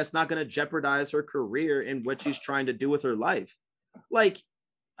way that's not going to jeopardize her career and what she's trying to do with her life. Like,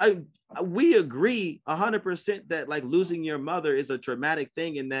 we agree 100% that like losing your mother is a traumatic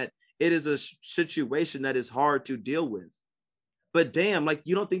thing and that it is a situation that is hard to deal with. But damn, like,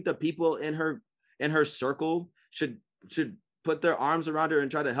 you don't think the people in her circle should put their arms around her and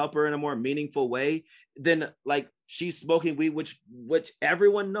try to help her in a more meaningful way than like she's smoking weed, which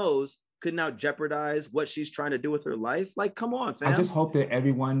everyone knows could now jeopardize what she's trying to do with her life? Like, come on, fam. I just hope that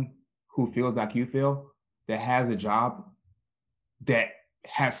everyone who feels like you feel, that has a job, that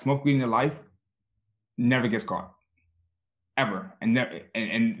has smoked weed in their life, never gets caught. Ever. And never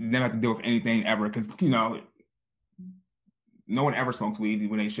have to deal with anything ever. Because, no one ever smokes weed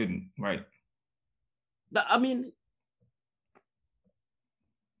when they shouldn't, right? I mean,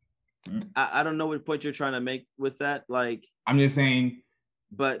 I don't know what point you're trying to make with that. Like, I'm just saying,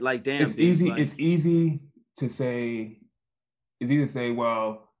 but like, damn, it's easy. Like, it's easy to say,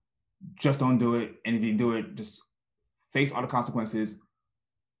 well, just don't do it. And if you do it, just face all the consequences.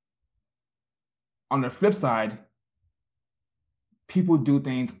 On the flip side, people do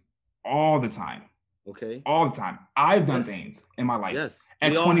things all the time. Okay. All the time. I've done things in my life. Yes.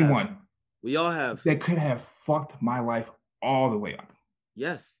 At 21. We all have. That could have fucked my life all the way up.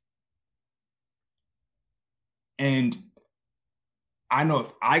 Yes. And I know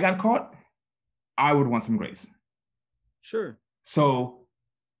if I got caught, I would want some grace. Sure. So,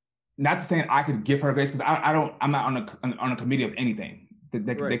 not to say I could give her grace, because I'm not on a committee of anything that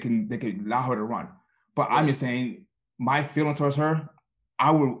they can allow her to run. But I'm just saying, my feeling towards her,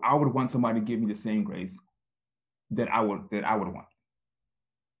 I would want somebody to give me the same grace that I would want.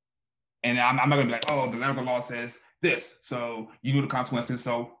 And I'm not gonna be like, oh, the letter of the law says this, so you knew the consequences,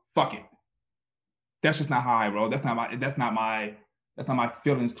 so fuck it. That's just not how I roll. That's not my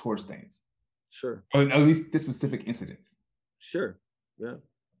feelings towards things. Sure. Or at least this specific incidents. Sure. Yeah.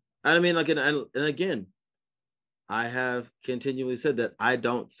 I mean, like, and again, I have continually said that I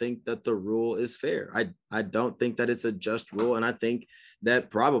don't think that the rule is fair. I don't think that it's a just rule, and I think that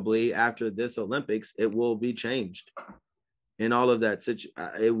probably after this Olympics it will be changed. In all of that,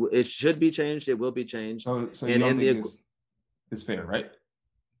 it should be changed. It will be changed. So you don't think it's fair, right?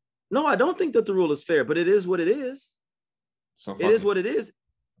 No, I don't think that the rule is fair, but it is what it is. So it is what it is.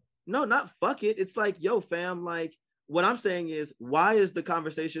 No, not fuck it. It's like, yo, fam, like what I'm saying is, why is the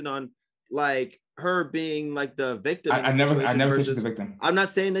conversation on like her being like the victim? I never said she's the victim. I'm not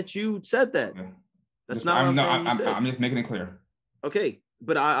saying that you said that. Yeah. That's not what I'm saying. I'm just making it clear. Okay,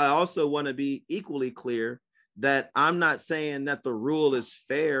 but I also want to be equally clear that I'm not saying that the rule is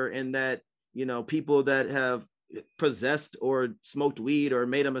fair and that, you know, people that have possessed or smoked weed or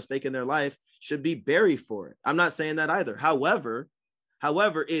made a mistake in their life should be buried for it. I'm not saying that either. However,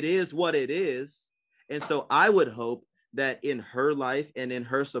 it is what it is. And so I would hope that in her life and in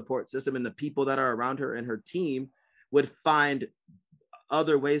her support system and the people that are around her and her team would find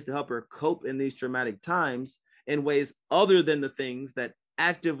other ways to help her cope in these traumatic times in ways other than the things that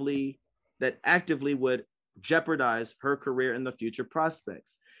actively would jeopardize her career and the future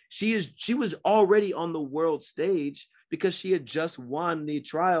prospects. She was already on the world stage because she had just won the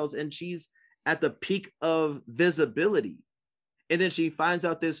trials and she's at the peak of visibility. And then she finds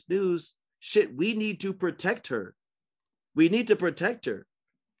out this news, shit, we need to protect her. We need to protect her.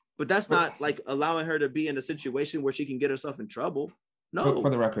 But that's not like allowing her to be in a situation where she can get herself in trouble. No. For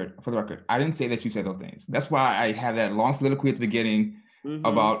the record, I didn't say that you said those things. That's why I had that long soliloquy at the beginning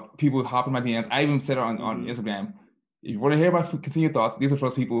about people hopping my DMs. I even said it on Instagram. If you want to hear my continued thoughts, these are the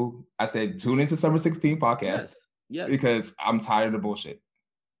first people I said, tune into Summer 16 podcast. Yes. Because I'm tired of the bullshit.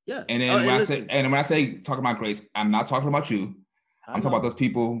 Yes. And then when I say talking about Grace, I'm not talking about you. I'm talking about those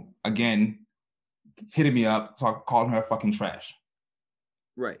people again hitting me up, calling her fucking trash.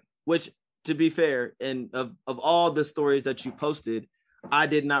 Right. Which, to be fair, and of all the stories that you posted, I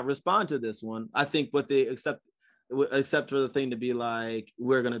did not respond to this one. I think what they except for the thing to be like,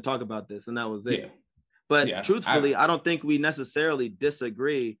 we're going to talk about this, and that was it. Yeah. But truthfully, I don't think we necessarily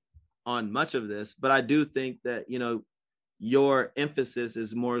disagree on much of this, but I do think that, you know, your emphasis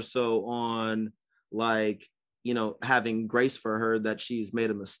is more so on like, you know, having grace for her that she's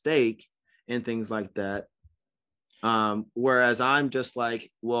made a mistake and things like that. Whereas I'm just like,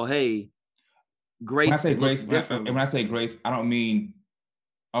 well, hey, Grace. When I say Grace, I don't mean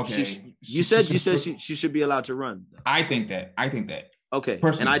okay. You said she should be allowed to run. I think that. Okay,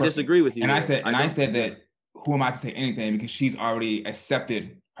 and I disagree with you. And I said that who am I to say anything because she's already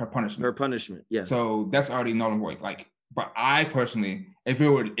accepted her punishment. Yes. So that's already null and void. Like, but I personally, if it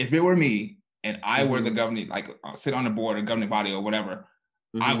were me and I were the governing, like sit on the board or governing body or whatever,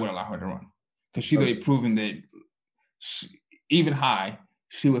 I would allow her to run because she's already proven that even high,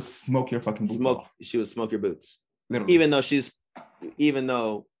 she would smoke your fucking boots off. She would smoke your boots. Literally. Even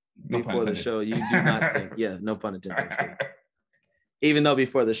though before the show you do not think, no pun intended. Even though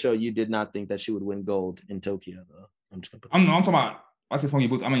before the show you did not think that she would win gold in Tokyo, though. I'm talking about. I said smoke your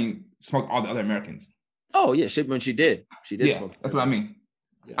boots. I mean, smoke all the other Americans. Oh yeah, she did. Yeah, smoke. That's what I mean.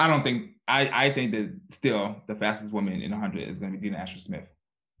 Yeah. I don't think. I think that still the fastest woman in 100 is going to be Dina Asher Smith.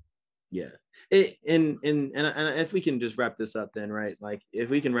 Yeah. And if we can just wrap this up then, right? Like if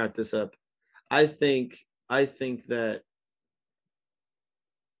we can wrap this up, I think that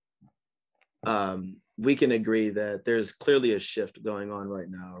we can agree that there's clearly a shift going on right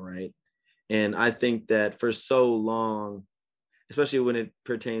now, right? And I think that for so long, especially when it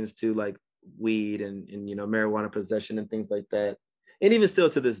pertains to like weed and you know, marijuana possession and things like that, and even still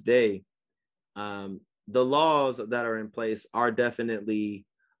to this day, the laws that are in place are definitely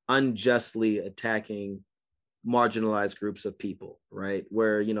unjustly attacking marginalized groups of people, right?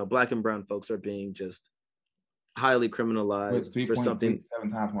 Where, you know, Black and brown folks are being just highly criminalized for something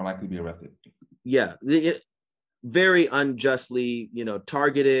 7 times more likely to be arrested. Yeah, very unjustly, you know,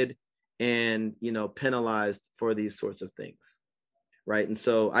 targeted and, you know, penalized for these sorts of things, right? And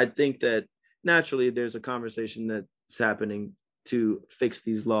so I think that naturally there's a conversation that's happening to fix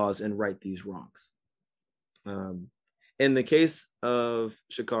these laws and right these wrongs. In the case of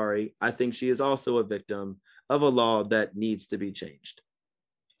Sha'Carri, I think she is also a victim of a law that needs to be changed.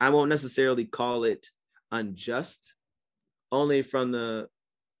 I won't necessarily call it unjust, only from the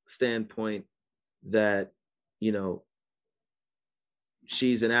standpoint that, you know,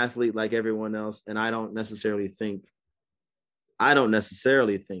 she's an athlete like everyone else, and I don't necessarily think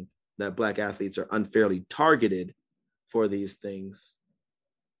that Black athletes are unfairly targeted for these things,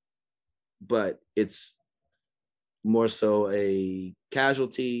 but it's more so a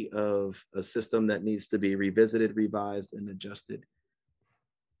casualty of a system that needs to be revisited, revised, and adjusted.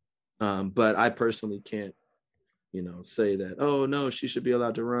 But I personally can't say that, oh no, she should be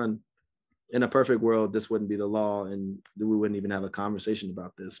allowed to run. In a perfect world, this wouldn't be the law, and we wouldn't even have a conversation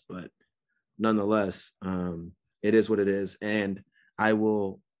about this. But nonetheless, it is what it is. And I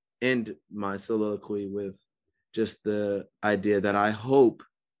will end my soliloquy with just the idea that I hope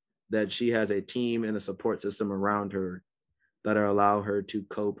that she has a team and a support system around her that allow her to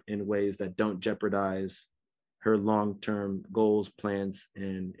cope in ways that don't jeopardize her long-term goals, plans,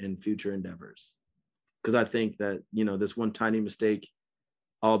 and future endeavors. Because I think that, this one tiny mistake,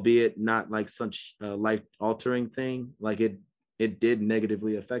 albeit not like such a life-altering thing, like it did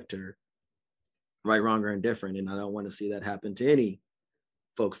negatively affect her, right, wrong, or indifferent. And I don't want to see that happen to any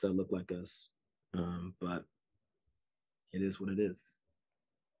folks that look like us. But it is what it is.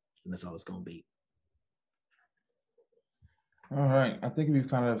 And that's all it's going to be. All right. I think we've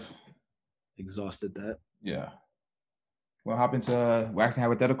kind of exhausted that. Yeah. We'll hop into waxing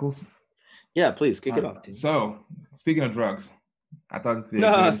hypotheticals. Yeah, please kick it off. Team. So, speaking of drugs, I thought this would be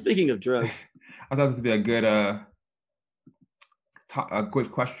a good, speaking of drugs, I thought this would be a good a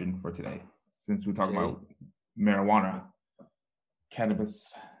good question for today, since we're talking about marijuana,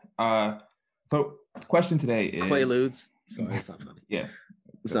 cannabis. So, question today is Quaaludes. Sorry, it's not funny. Yeah,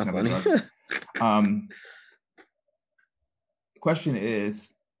 it's not funny. Question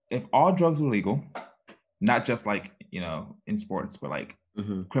is, if all drugs were legal, not just like in sports, but like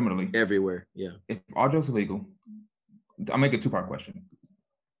criminally everywhere. Yeah. If all drugs are legal, I'll make a 2-part question.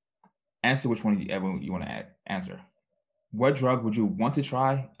 Answer which one you want to answer. What drug would you want to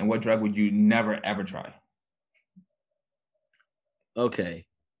try, and what drug would you never ever try? Okay.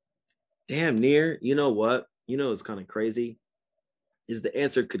 Damn, Near. You know what? It's kind of crazy. Is the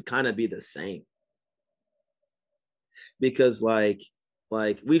answer could kind of be the same. Because like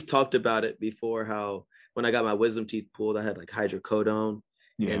we've talked about it before, how when I got my wisdom teeth pulled, I had like hydrocodone,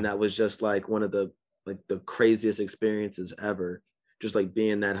 and that was just like one of the craziest experiences ever, just like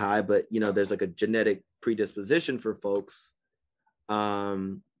being that high. But there's like a genetic predisposition for folks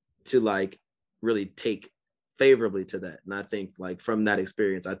to like really take favorably to that. And I think like from that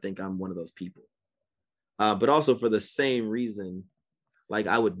experience, I think I'm one of those people. But also for the same reason, like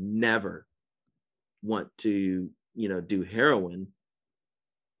I would never want to do heroin,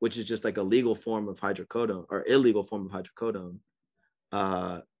 which is just like a legal form of hydrocodone or illegal form of hydrocodone,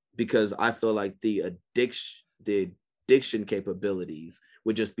 because I feel like the addiction capabilities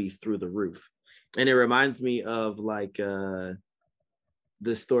would just be through the roof. And it reminds me of like the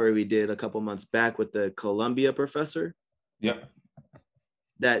story we did a couple months back with the Columbia professor. Yep.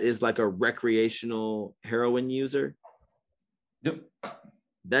 That is like a recreational heroin user. Yep.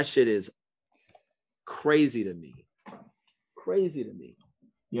 That shit is crazy to me.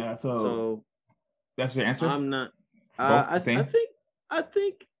 Yeah. So that's your answer? I'm not. I think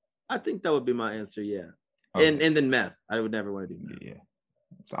that would be my answer. Yeah. Okay. And then meth. I would never want to do meth. Yeah.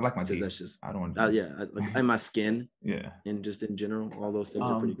 So I like my teeth. That's just. I don't want to. And my skin. Yeah. And just in general, all those things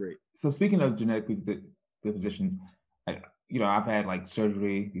are pretty great. So speaking of genetic predispositions, I've had like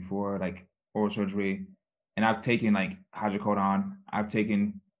surgery before, like oral surgery, and I've taken like hydrocodone. I've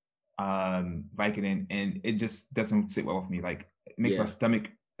taken Vicodin, and it just doesn't sit well with me. Like it makes my stomach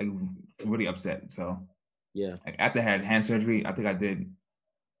like really upset. So like after I had hand surgery, I think I did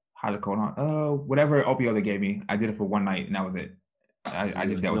hydrocodone, whatever opioid they gave me. I did it for one night, and that was it. I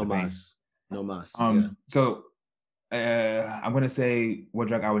did that with the pain. No mas. So I'm gonna say what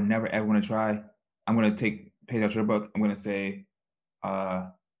drug I would never ever want to try. I'm gonna take page out your book. I'm gonna say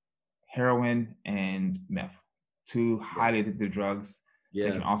heroin and meth, 2 highly addictive drugs. They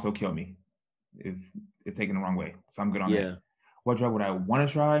can also kill me if taken the wrong way. So I'm good on that. What drug would I want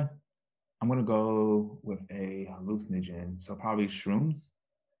to try? I'm gonna go with a hallucinogen. So probably shrooms.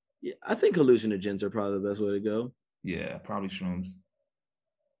 Yeah, I think hallucinogens are probably the best way to go. Yeah, probably shrooms.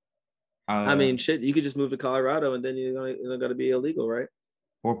 I mean, shit, you could just move to Colorado and then you're going to be illegal, right?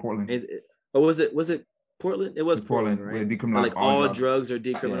 Or Portland. Or was it Portland? It was Portland, right? Decriminalized like all drugs are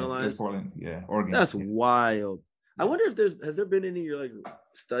decriminalized. Yeah, it was Portland, yeah, Oregon. That's wild. I wonder if has there been any like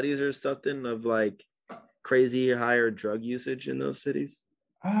studies or something of like crazy higher drug usage in those cities?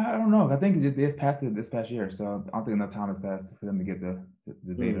 I don't know. I think they just passed it this past year, so I don't think enough time has passed for them to get the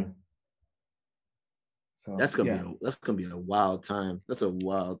data. So that's gonna be a wild time.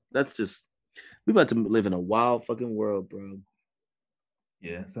 That's just we about to live in a wild fucking world, bro.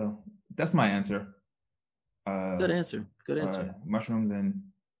 Yeah, so that's my answer. Good answer. Mushrooms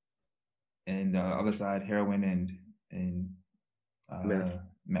and other side, heroin and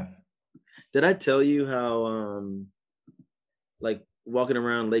meth. Did I tell you how like walking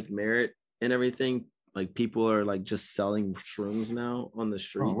around Lake Merritt and everything, like people are like just selling shrooms now on the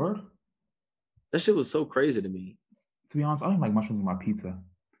street? Oh, word? That shit was so crazy to me. To be honest, I don't even like mushrooms in my pizza.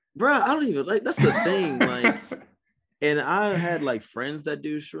 Bruh, I don't even like. That's the thing. Like, and I had like friends that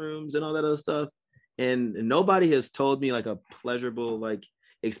do shrooms and all that other stuff, and nobody has told me like a pleasurable like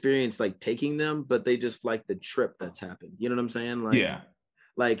experience like taking them, but they just like the trip that's happened. You know what I'm saying? Yeah.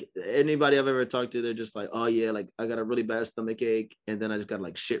 Like anybody I've ever talked to, they're just like, oh yeah, like I got a really bad stomach ache, and then I just got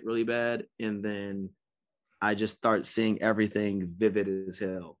like shit really bad, and then I just start seeing everything vivid as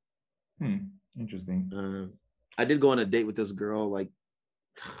hell. Interesting. I did go on a date with this girl like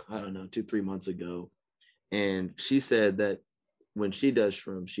I don't know 2-3 months ago, and she said that when she does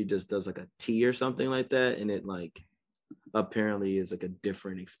shrooms, she just does like a tea or something like that, and it like apparently is like a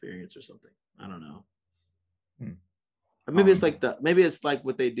different experience or something. I don't know. Maybe it's like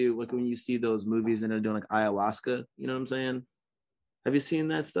what they do, like when you see those movies and they're doing like ayahuasca. You know what I'm saying? Have you seen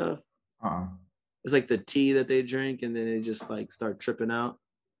that stuff? It's like the tea that they drink and then they just like start tripping out.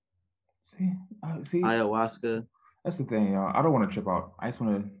 See, ayahuasca. That's the thing, y'all. I don't want to trip out. I just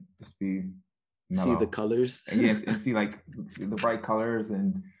want to just be mellow. See the colors. And yes, and see like the bright colors,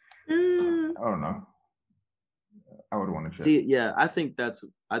 and I don't know. I would want to trip. See, yeah, I think that's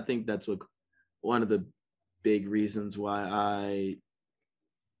what one of the big reasons why I,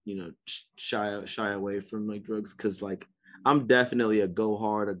 shy away from like drugs, because like I'm definitely a go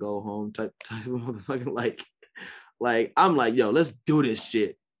hard or go home type of motherfucker. Like I'm like, yo, let's do this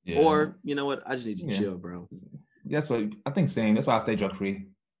shit. Yeah. Or you know what? I just need to chill, bro. That's what I think. Same. That's why I stay drug free.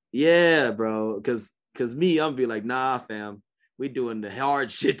 Yeah, bro. Because me, I'm be like, nah, fam, we doing the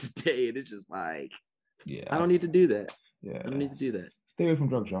hard shit today, and it's just like, yeah, I don't need to do that. Yeah, I don't need to do that. Stay away from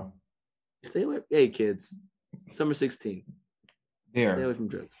drugs, y'all. Stay away. Hey, kids, summer 16. Dare. Stay away from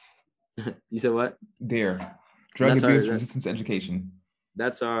drugs. You said what? Dare. Drug abuse resistance education.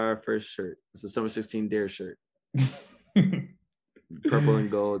 That's our first shirt. It's a summer 16 Dare shirt. Purple and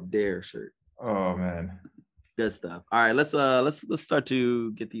gold Dare shirt. Oh man. Good stuff. All right, let's start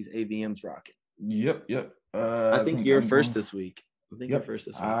to get these AVMs rocking. Yep. I think you're first this week. You're first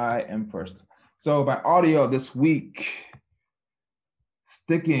this week. I am first. So by audio this week,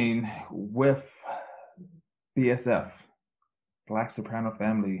 sticking with BSF, Black Soprano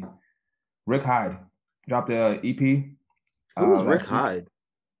Family, Rick Hyde dropped a EP. Who's Rick Hyde?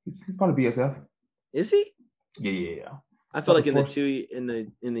 He's part of BSF. Is he? Yeah. I feel like in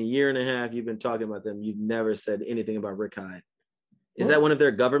the year and a half you've been talking about them, you've never said anything about Rick Hyde. Is that one of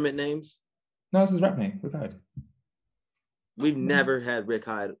their government names? No, it's his rap name, Rick Hyde. We've never had Rick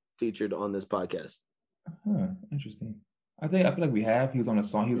Hyde featured on this podcast. Interesting. I feel like we have. He was on a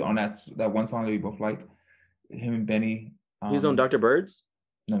song. He was on that one song that we both liked. Him and Benny. He was on Dr. Birds?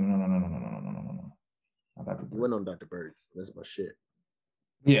 No. He went on Dr. Birds. That's my shit.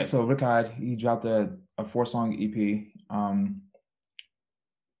 Yeah, so Rick Hyde, he dropped a 4-song EP.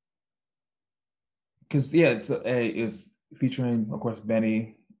 Because it's featuring, of course,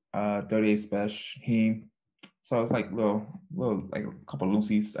 Benny, 38 Special, Heem. So it's like little like a couple of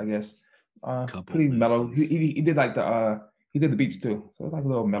Lucy's, I guess. Pretty mellow. He did like he did the beats too. So it's like a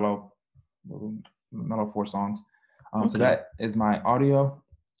little mellow 4 songs. Okay. So that is my audio,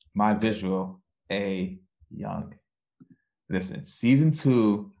 my visual, A Young. Listen, season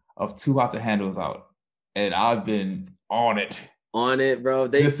 2 of Too Hot to Handle is out, and I've been on it. On it, bro. I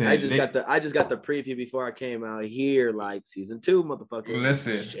just got the preview before I came out here. Like season 2, motherfucker.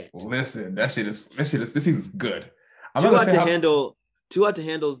 Listen. This season's good. Too Hot to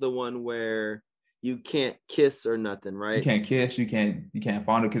Handle is the one where you can't kiss or nothing, right? You can't kiss. You can't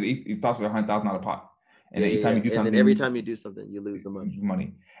fondle because he starts with $100,000 pot. And then every time you do something, you lose the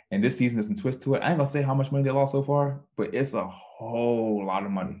money. And this season, there's some twist to it. I ain't gonna say how much money they lost so far, but it's a whole lot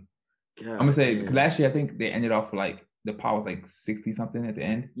of money. God, I'm gonna say because last year I think they ended off like the pot was like 60 something at the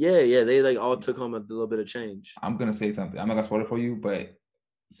end. Yeah. They like all took home a little bit of change. I'm gonna say something. I'm not gonna spoil it for you, but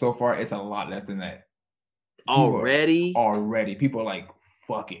so far it's a lot less than that. Already, people are like,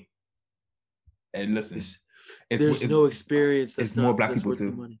 fuck it. And listen, there's no experience. It's more black people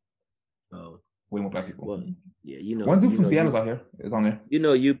too. Money. Oh. Way more black people. Well, yeah, one dude from Seattle's out here. Is on there. You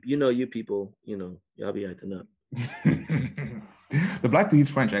people. Y'all be acting up. The black dude, he's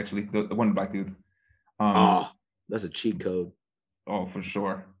French actually. The one of the black dudes. That's a cheat code. Oh, for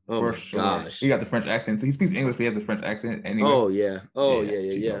sure. Oh my gosh. He got the French accent. So he speaks English, but he has the French accent. Anyway. Oh yeah.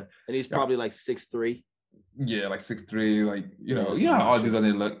 And he's probably like 6'3". Yeah, like 6'3". Like you know how all these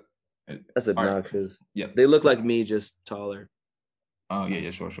other look. That's obnoxious. Yeah, they look like me, just taller. Oh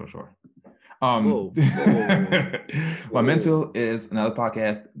yeah, sure. Whoa. My Mental is another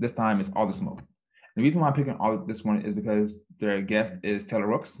podcast. This time it's All the Smoke. The reason why I'm picking all of this one is because their guest is Taylor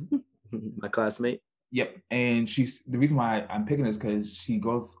Rooks, my classmate. Yep, and the reason why I'm picking this because she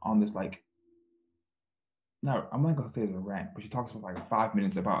goes on this like no, I'm not gonna say it's a rant, but she talks for like 5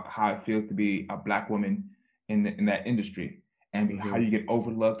 minutes about how it feels to be a black woman in that industry and how Mm-hmm. you get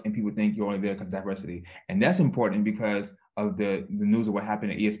overlooked and people think you're only there because of diversity. And that's important because of the news of what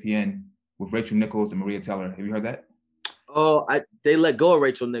happened at ESPN with Rachel Nichols and Maria Taylor. Have you heard that? Oh, they let go of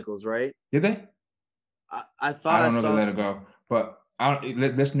Rachel Nichols, right? Did they? I thought I I don't know if they saw. let her go, but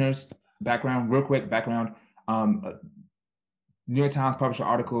listeners, background, real quick background. New York Times published an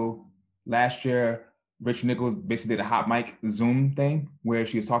article last year. Rachel Nichols basically did a hot mic Zoom thing where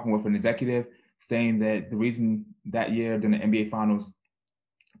she was talking with an executive saying that the reason that year during the NBA Finals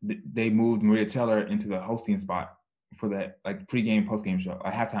they moved Maria Taylor into the hosting spot for that like pregame, postgame show, a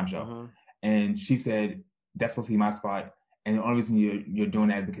halftime show, Uh-huh. and she said that's supposed to be my spot, and the only reason you're doing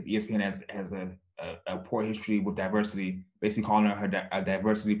that is because ESPN has a poor history with diversity, basically calling her a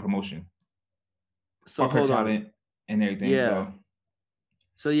diversity promotion. So Fuck her hold on. talent and everything. Yeah. So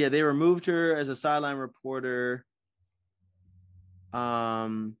So yeah, they removed her as a sideline reporter.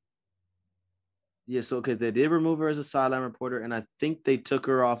 Um, yeah, so okay, they did remove her as a sideline reporter, and I think they took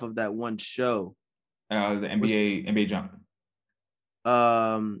her off of that one show. the Was NBA Jump.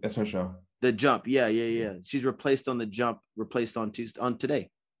 um That's her show. the jump. Yeah. She's replaced on the jump, replaced on Tuesday on today.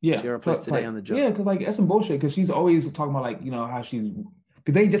 She Yeah, got so replaced it's today like on the jump. yeah, because like that's some bullshit. Because she's always talking about like how she's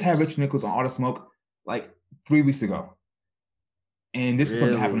because they just had Rich Nichols on All the Smoke like 3 weeks ago, and this is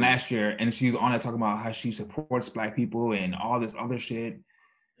something that happened Really? last year, and she's on it talking about how she supports black people and all this other shit,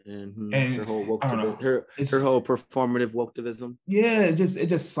 Mm-hmm. Her and whole I don't know, her it's whole performative wokeism. yeah, it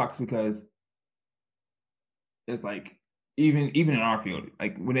just sucks because it's like even in our field,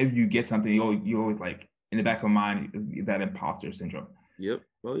 like whenever you get something, you always like in the back of your mind is that imposter syndrome, Yep.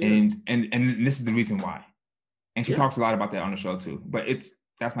 Oh yeah. and this is the reason why. And she Yeah. talks a lot about that on the show too. But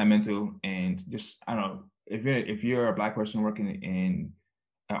that's my mental and just I don't know if you're a black person working in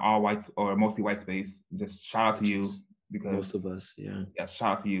an all white or mostly white space, just shout out to Which you is most of because us. Yeah. yes,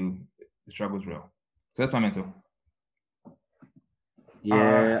 shout out to you. The struggle's real. So that's my mental. Uh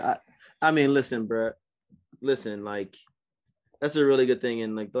Yeah. I mean, listen, bro. Listen, like that's a really good thing.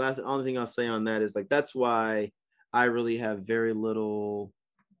 And like the only thing I'll say on that is like that's why I really have very little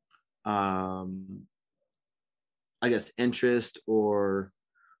um I guess interest or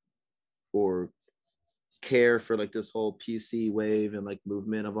care for like this whole PC wave and like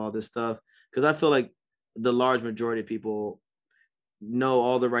movement of all this stuff. Cause I feel like the large majority of people know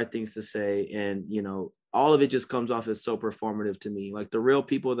all the right things to say. And, all of it just comes off as so performative to me. Like the real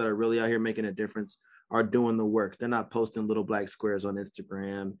people that are really out here making a difference are doing the work. They're not posting little black squares on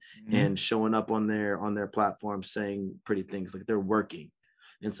Instagram mhm. and showing up on their platform saying pretty things. Like they're working.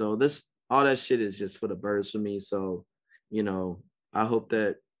 And so this all that shit is just for the birds for me. So, you know, I hope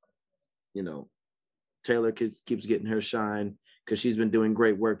that, you know, Taylor keeps getting her shine because she's been doing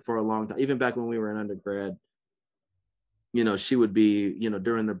great work for a long time. Even back when we were in undergrad, she would be,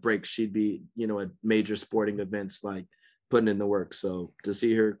 during the break, she'd be, at major sporting events, like putting in the work. So to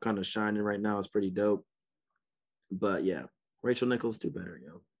see her kind of shining right now is pretty dope. But yeah, Rachel Nichols, do better,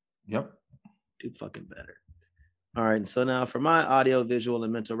 yo. Yep. Do fucking better. All right. So now for my audio, visual,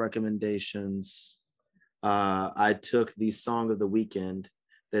 and mental recommendations, I took the song of the weekend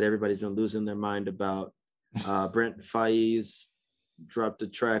that everybody's been losing their mind about. Brent Faiz dropped a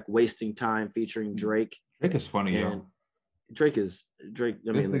track, Wasting Time, featuring Drake. Drake is funny, And yo. Drake. I This mean,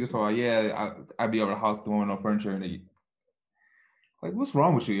 nigga's listen, all yeah, I'd be over the house doing no furniture and like what's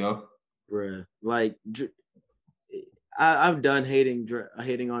wrong with you, yo? bruh. Like, I'm done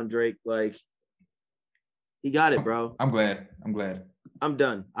hating on Drake. Like, he got it, bro. I'm glad. I'm glad. I'm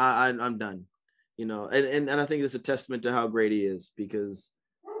done. I'm done. And I think it's a testament to how great he is because,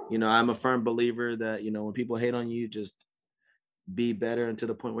 I'm a firm believer that when people hate on you, just be better and to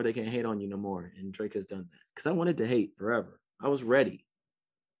the point where they can't hate on you no more. And Drake has done that because I wanted to hate forever. I was ready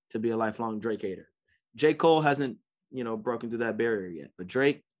to be a lifelong Drake hater. J. Cole hasn't, broken through that barrier yet, but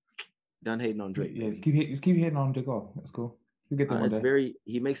Drake done hating on Drake, Yeah, baby. just keep hitting on J. Cole. That's cool. You get there one day.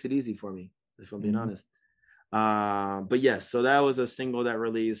 He makes it easy for me, if I'm being Mm-hmm. honest. But yes, so that was a single that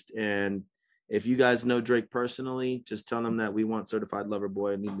released. And if you guys know Drake personally, just tell them that we want Certified Lover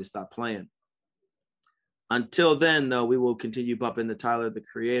Boy and need to stop playing. Until then, though, we will continue bumping the Tyler the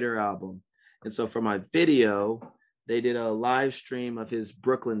Creator album. And so for my video, they did a live stream of his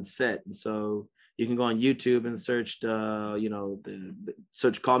Brooklyn set. And so you can go on YouTube and search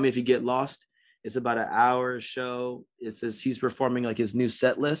search Call Me If You Get Lost. It's about an hour show. It says he's performing like his new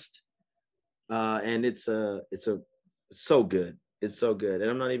set list. And it's so good. It's so good. And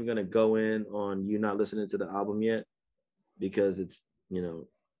I'm not even gonna go in on you not listening to the album yet because it's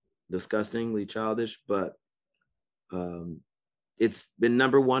disgustingly childish, but it's been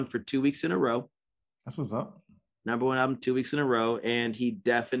number one for 2 weeks in a row. That's what's up. Number one album 2 weeks in a row, and he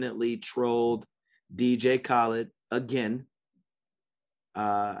definitely trolled DJ Khaled again.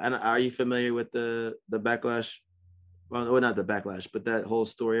 And are you familiar with the backlash? Well, not the backlash, but that whole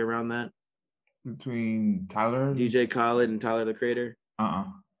story around that between Tyler, DJ Khaled, and Tyler the Creator.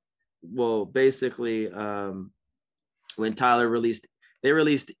 Well, basically, when Tyler released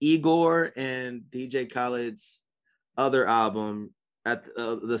Igor and DJ Khaled's other album at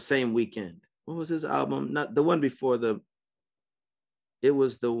the same weekend. What was his album? Not the one before it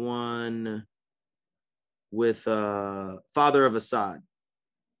was the one with Father of Assad.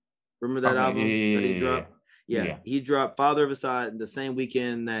 Remember that album that he dropped? Yeah, he dropped Father of Assad the same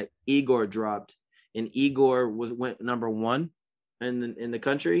weekend that Igor dropped, and Igor went number one in the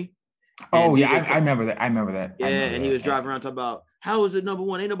country. Oh yeah, I remember that. I remember that. Yeah, and he was driving around talking about how is it number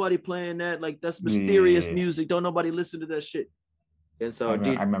one? Ain't nobody playing that. Like that's mysterious music. Don't nobody listen to that shit. And so I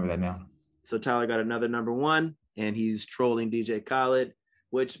remember that now. So Tyler got another number one, and he's trolling DJ Khaled,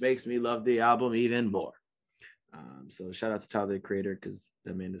 which makes me love the album even more. So shout out to Tyler the Creator, because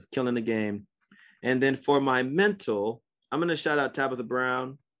that man is killing the game. And then for my mental, I'm gonna shout out Tabitha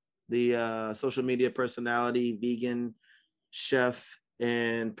Brown, the social media personality, vegan chef,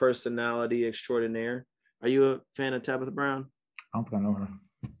 and personality extraordinaire. Are you a fan of Tabitha Brown? I don't think I know her.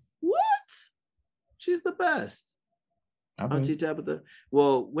 What? She's the best. Auntie Tabitha.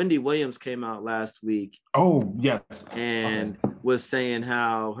 Well, Wendy Williams came out last week. Oh, yes. And was saying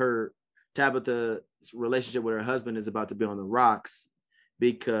how Tabitha's relationship with her husband is about to be on the rocks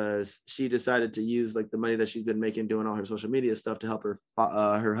because she decided to use like the money that she's been making doing all her social media stuff to help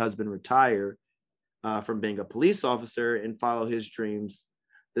her husband retire from being a police officer and follow his dreams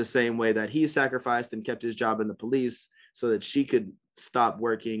the same way that he sacrificed and kept his job in the police so that she could stop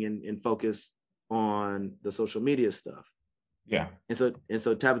working and focus on the social media stuff. Yeah. And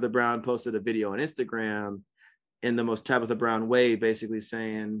so Tabitha Brown posted a video on Instagram in the most Tabitha Brown way, basically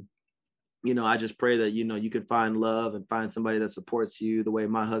saying, I just pray that, you can find love and find somebody that supports you the way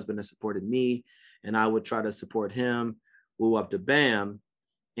my husband has supported me. And I would try to support him. Woo up to bam.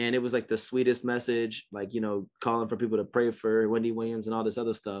 And it was like the sweetest message, like, calling for people to pray for Wendy Williams and all this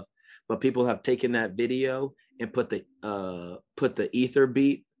other stuff. But people have taken that video and put the ether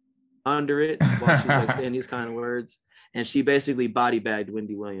beat under it while she's like saying these kind of words. And she basically body bagged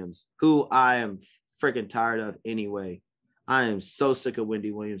Wendy Williams, who I am freaking tired of anyway. I am so sick of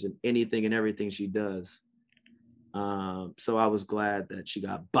Wendy Williams and anything and everything she does. So I was glad that she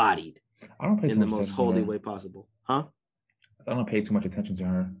got bodied in the most holy way possible. Huh? I don't pay too much attention to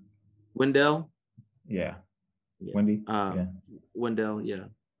her. Wendell? Yeah. Wendy? Yeah. Wendell, yeah.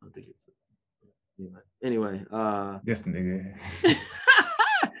 I think it's... Anyway. Just nigga.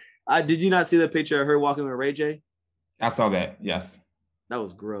 Did you not see the picture of her walking with Ray J? I saw that, yes. That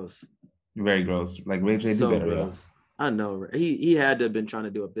was gross. Very gross. Like Ray J, so do better. Gross. I know. He had to have been trying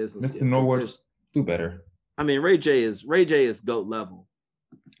to do a business. Mr. Norwood, do better. I mean, Ray J is GOAT level.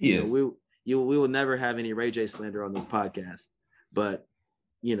 He is. We will never have any Ray J slander on this podcast. But,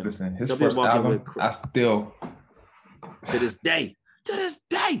 listen, his first album, I still... To this day.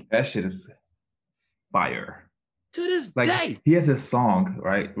 That shit is fire. To this day. He has a song,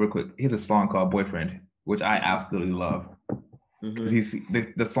 right? Real quick. He has a song called Boyfriend, which I absolutely love.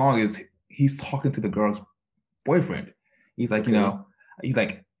 Mm-hmm. The song is, he's talking to the girl's boyfriend. He's like,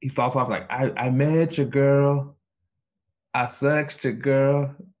 he starts off like, I met your girl, I sexed your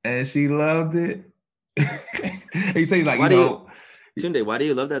girl, and she loved it. He says like, Tunde, why do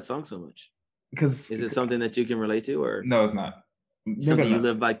you love that song so much? Because is it something that you can relate to, or no, it's not something you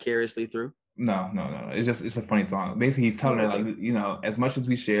live vicariously through? No. It's a funny song. Basically, he's telling her like, as much as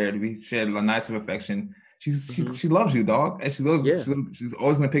we shared a nice of affection. She loves you, dog, and she's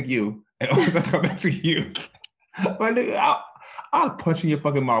always gonna pick you and always gonna come back to you. But nigga, I'll punch in your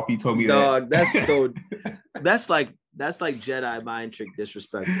fucking mouth. If you told me dog, that's like Jedi mind trick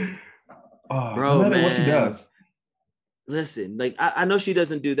disrespectful. Oh, bro, no matter what she does. Listen, like I know she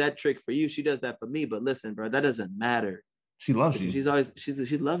doesn't do that trick for you. She does that for me. But listen, bro, that doesn't matter. She loves you. She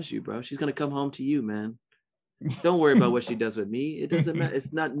loves you, bro. She's gonna come home to you, man. Don't worry about what she does with me. It doesn't matter.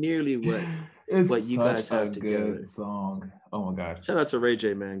 It's not nearly what you guys have together. Good song. Oh my god. Shout out to Ray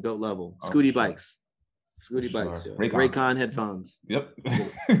J, man. GOAT level. Scooty Bikes. Scooty Bikes. Yo. Raycon headphones. Yep.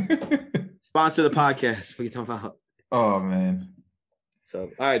 Sponsor the podcast. What are you talking about? Oh man. So,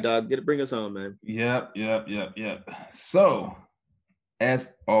 all right, dog. Bring us home, man. Yep. So,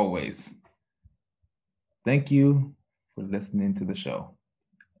 as always, thank you for listening to the show.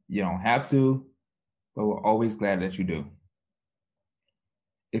 You don't have to, but we're always glad that you do.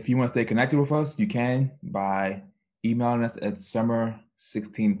 If you want to stay connected with us, you can by emailing us at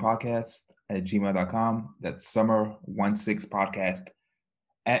summer16podcast summer16podcast@gmail.com. That's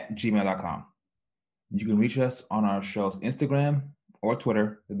summer16podcast@gmail.com. You can reach us on our show's Instagram or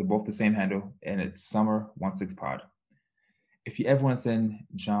Twitter. They're both the same handle, and it's summer16pod. If you ever want to send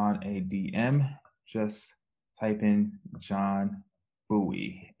John a DM, just type in John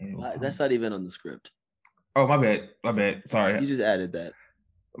Bowie. That's not even on the script. Oh, my bad. Sorry. You just added that.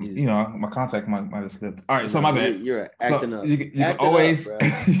 My contact might have slipped. All right, so my bad. You're acting up. You can always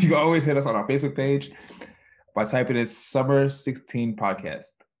hit us on our Facebook page by typing in Summer 16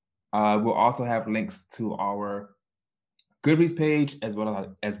 Podcast. We'll also have links to our Goodreads page as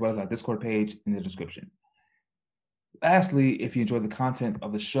well as our Discord page in the description. Lastly, if you enjoyed the content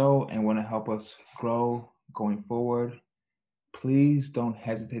of the show and want to help us grow going forward, please don't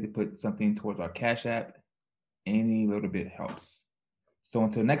hesitate to put something towards our Cash App. Any little bit helps. So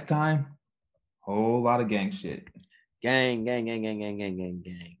until next time, whole lot of gang shit. Gang.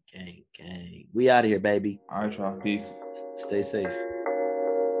 We out of here, baby. All right, y'all. Peace. Stay safe.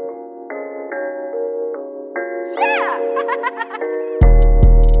 Yeah!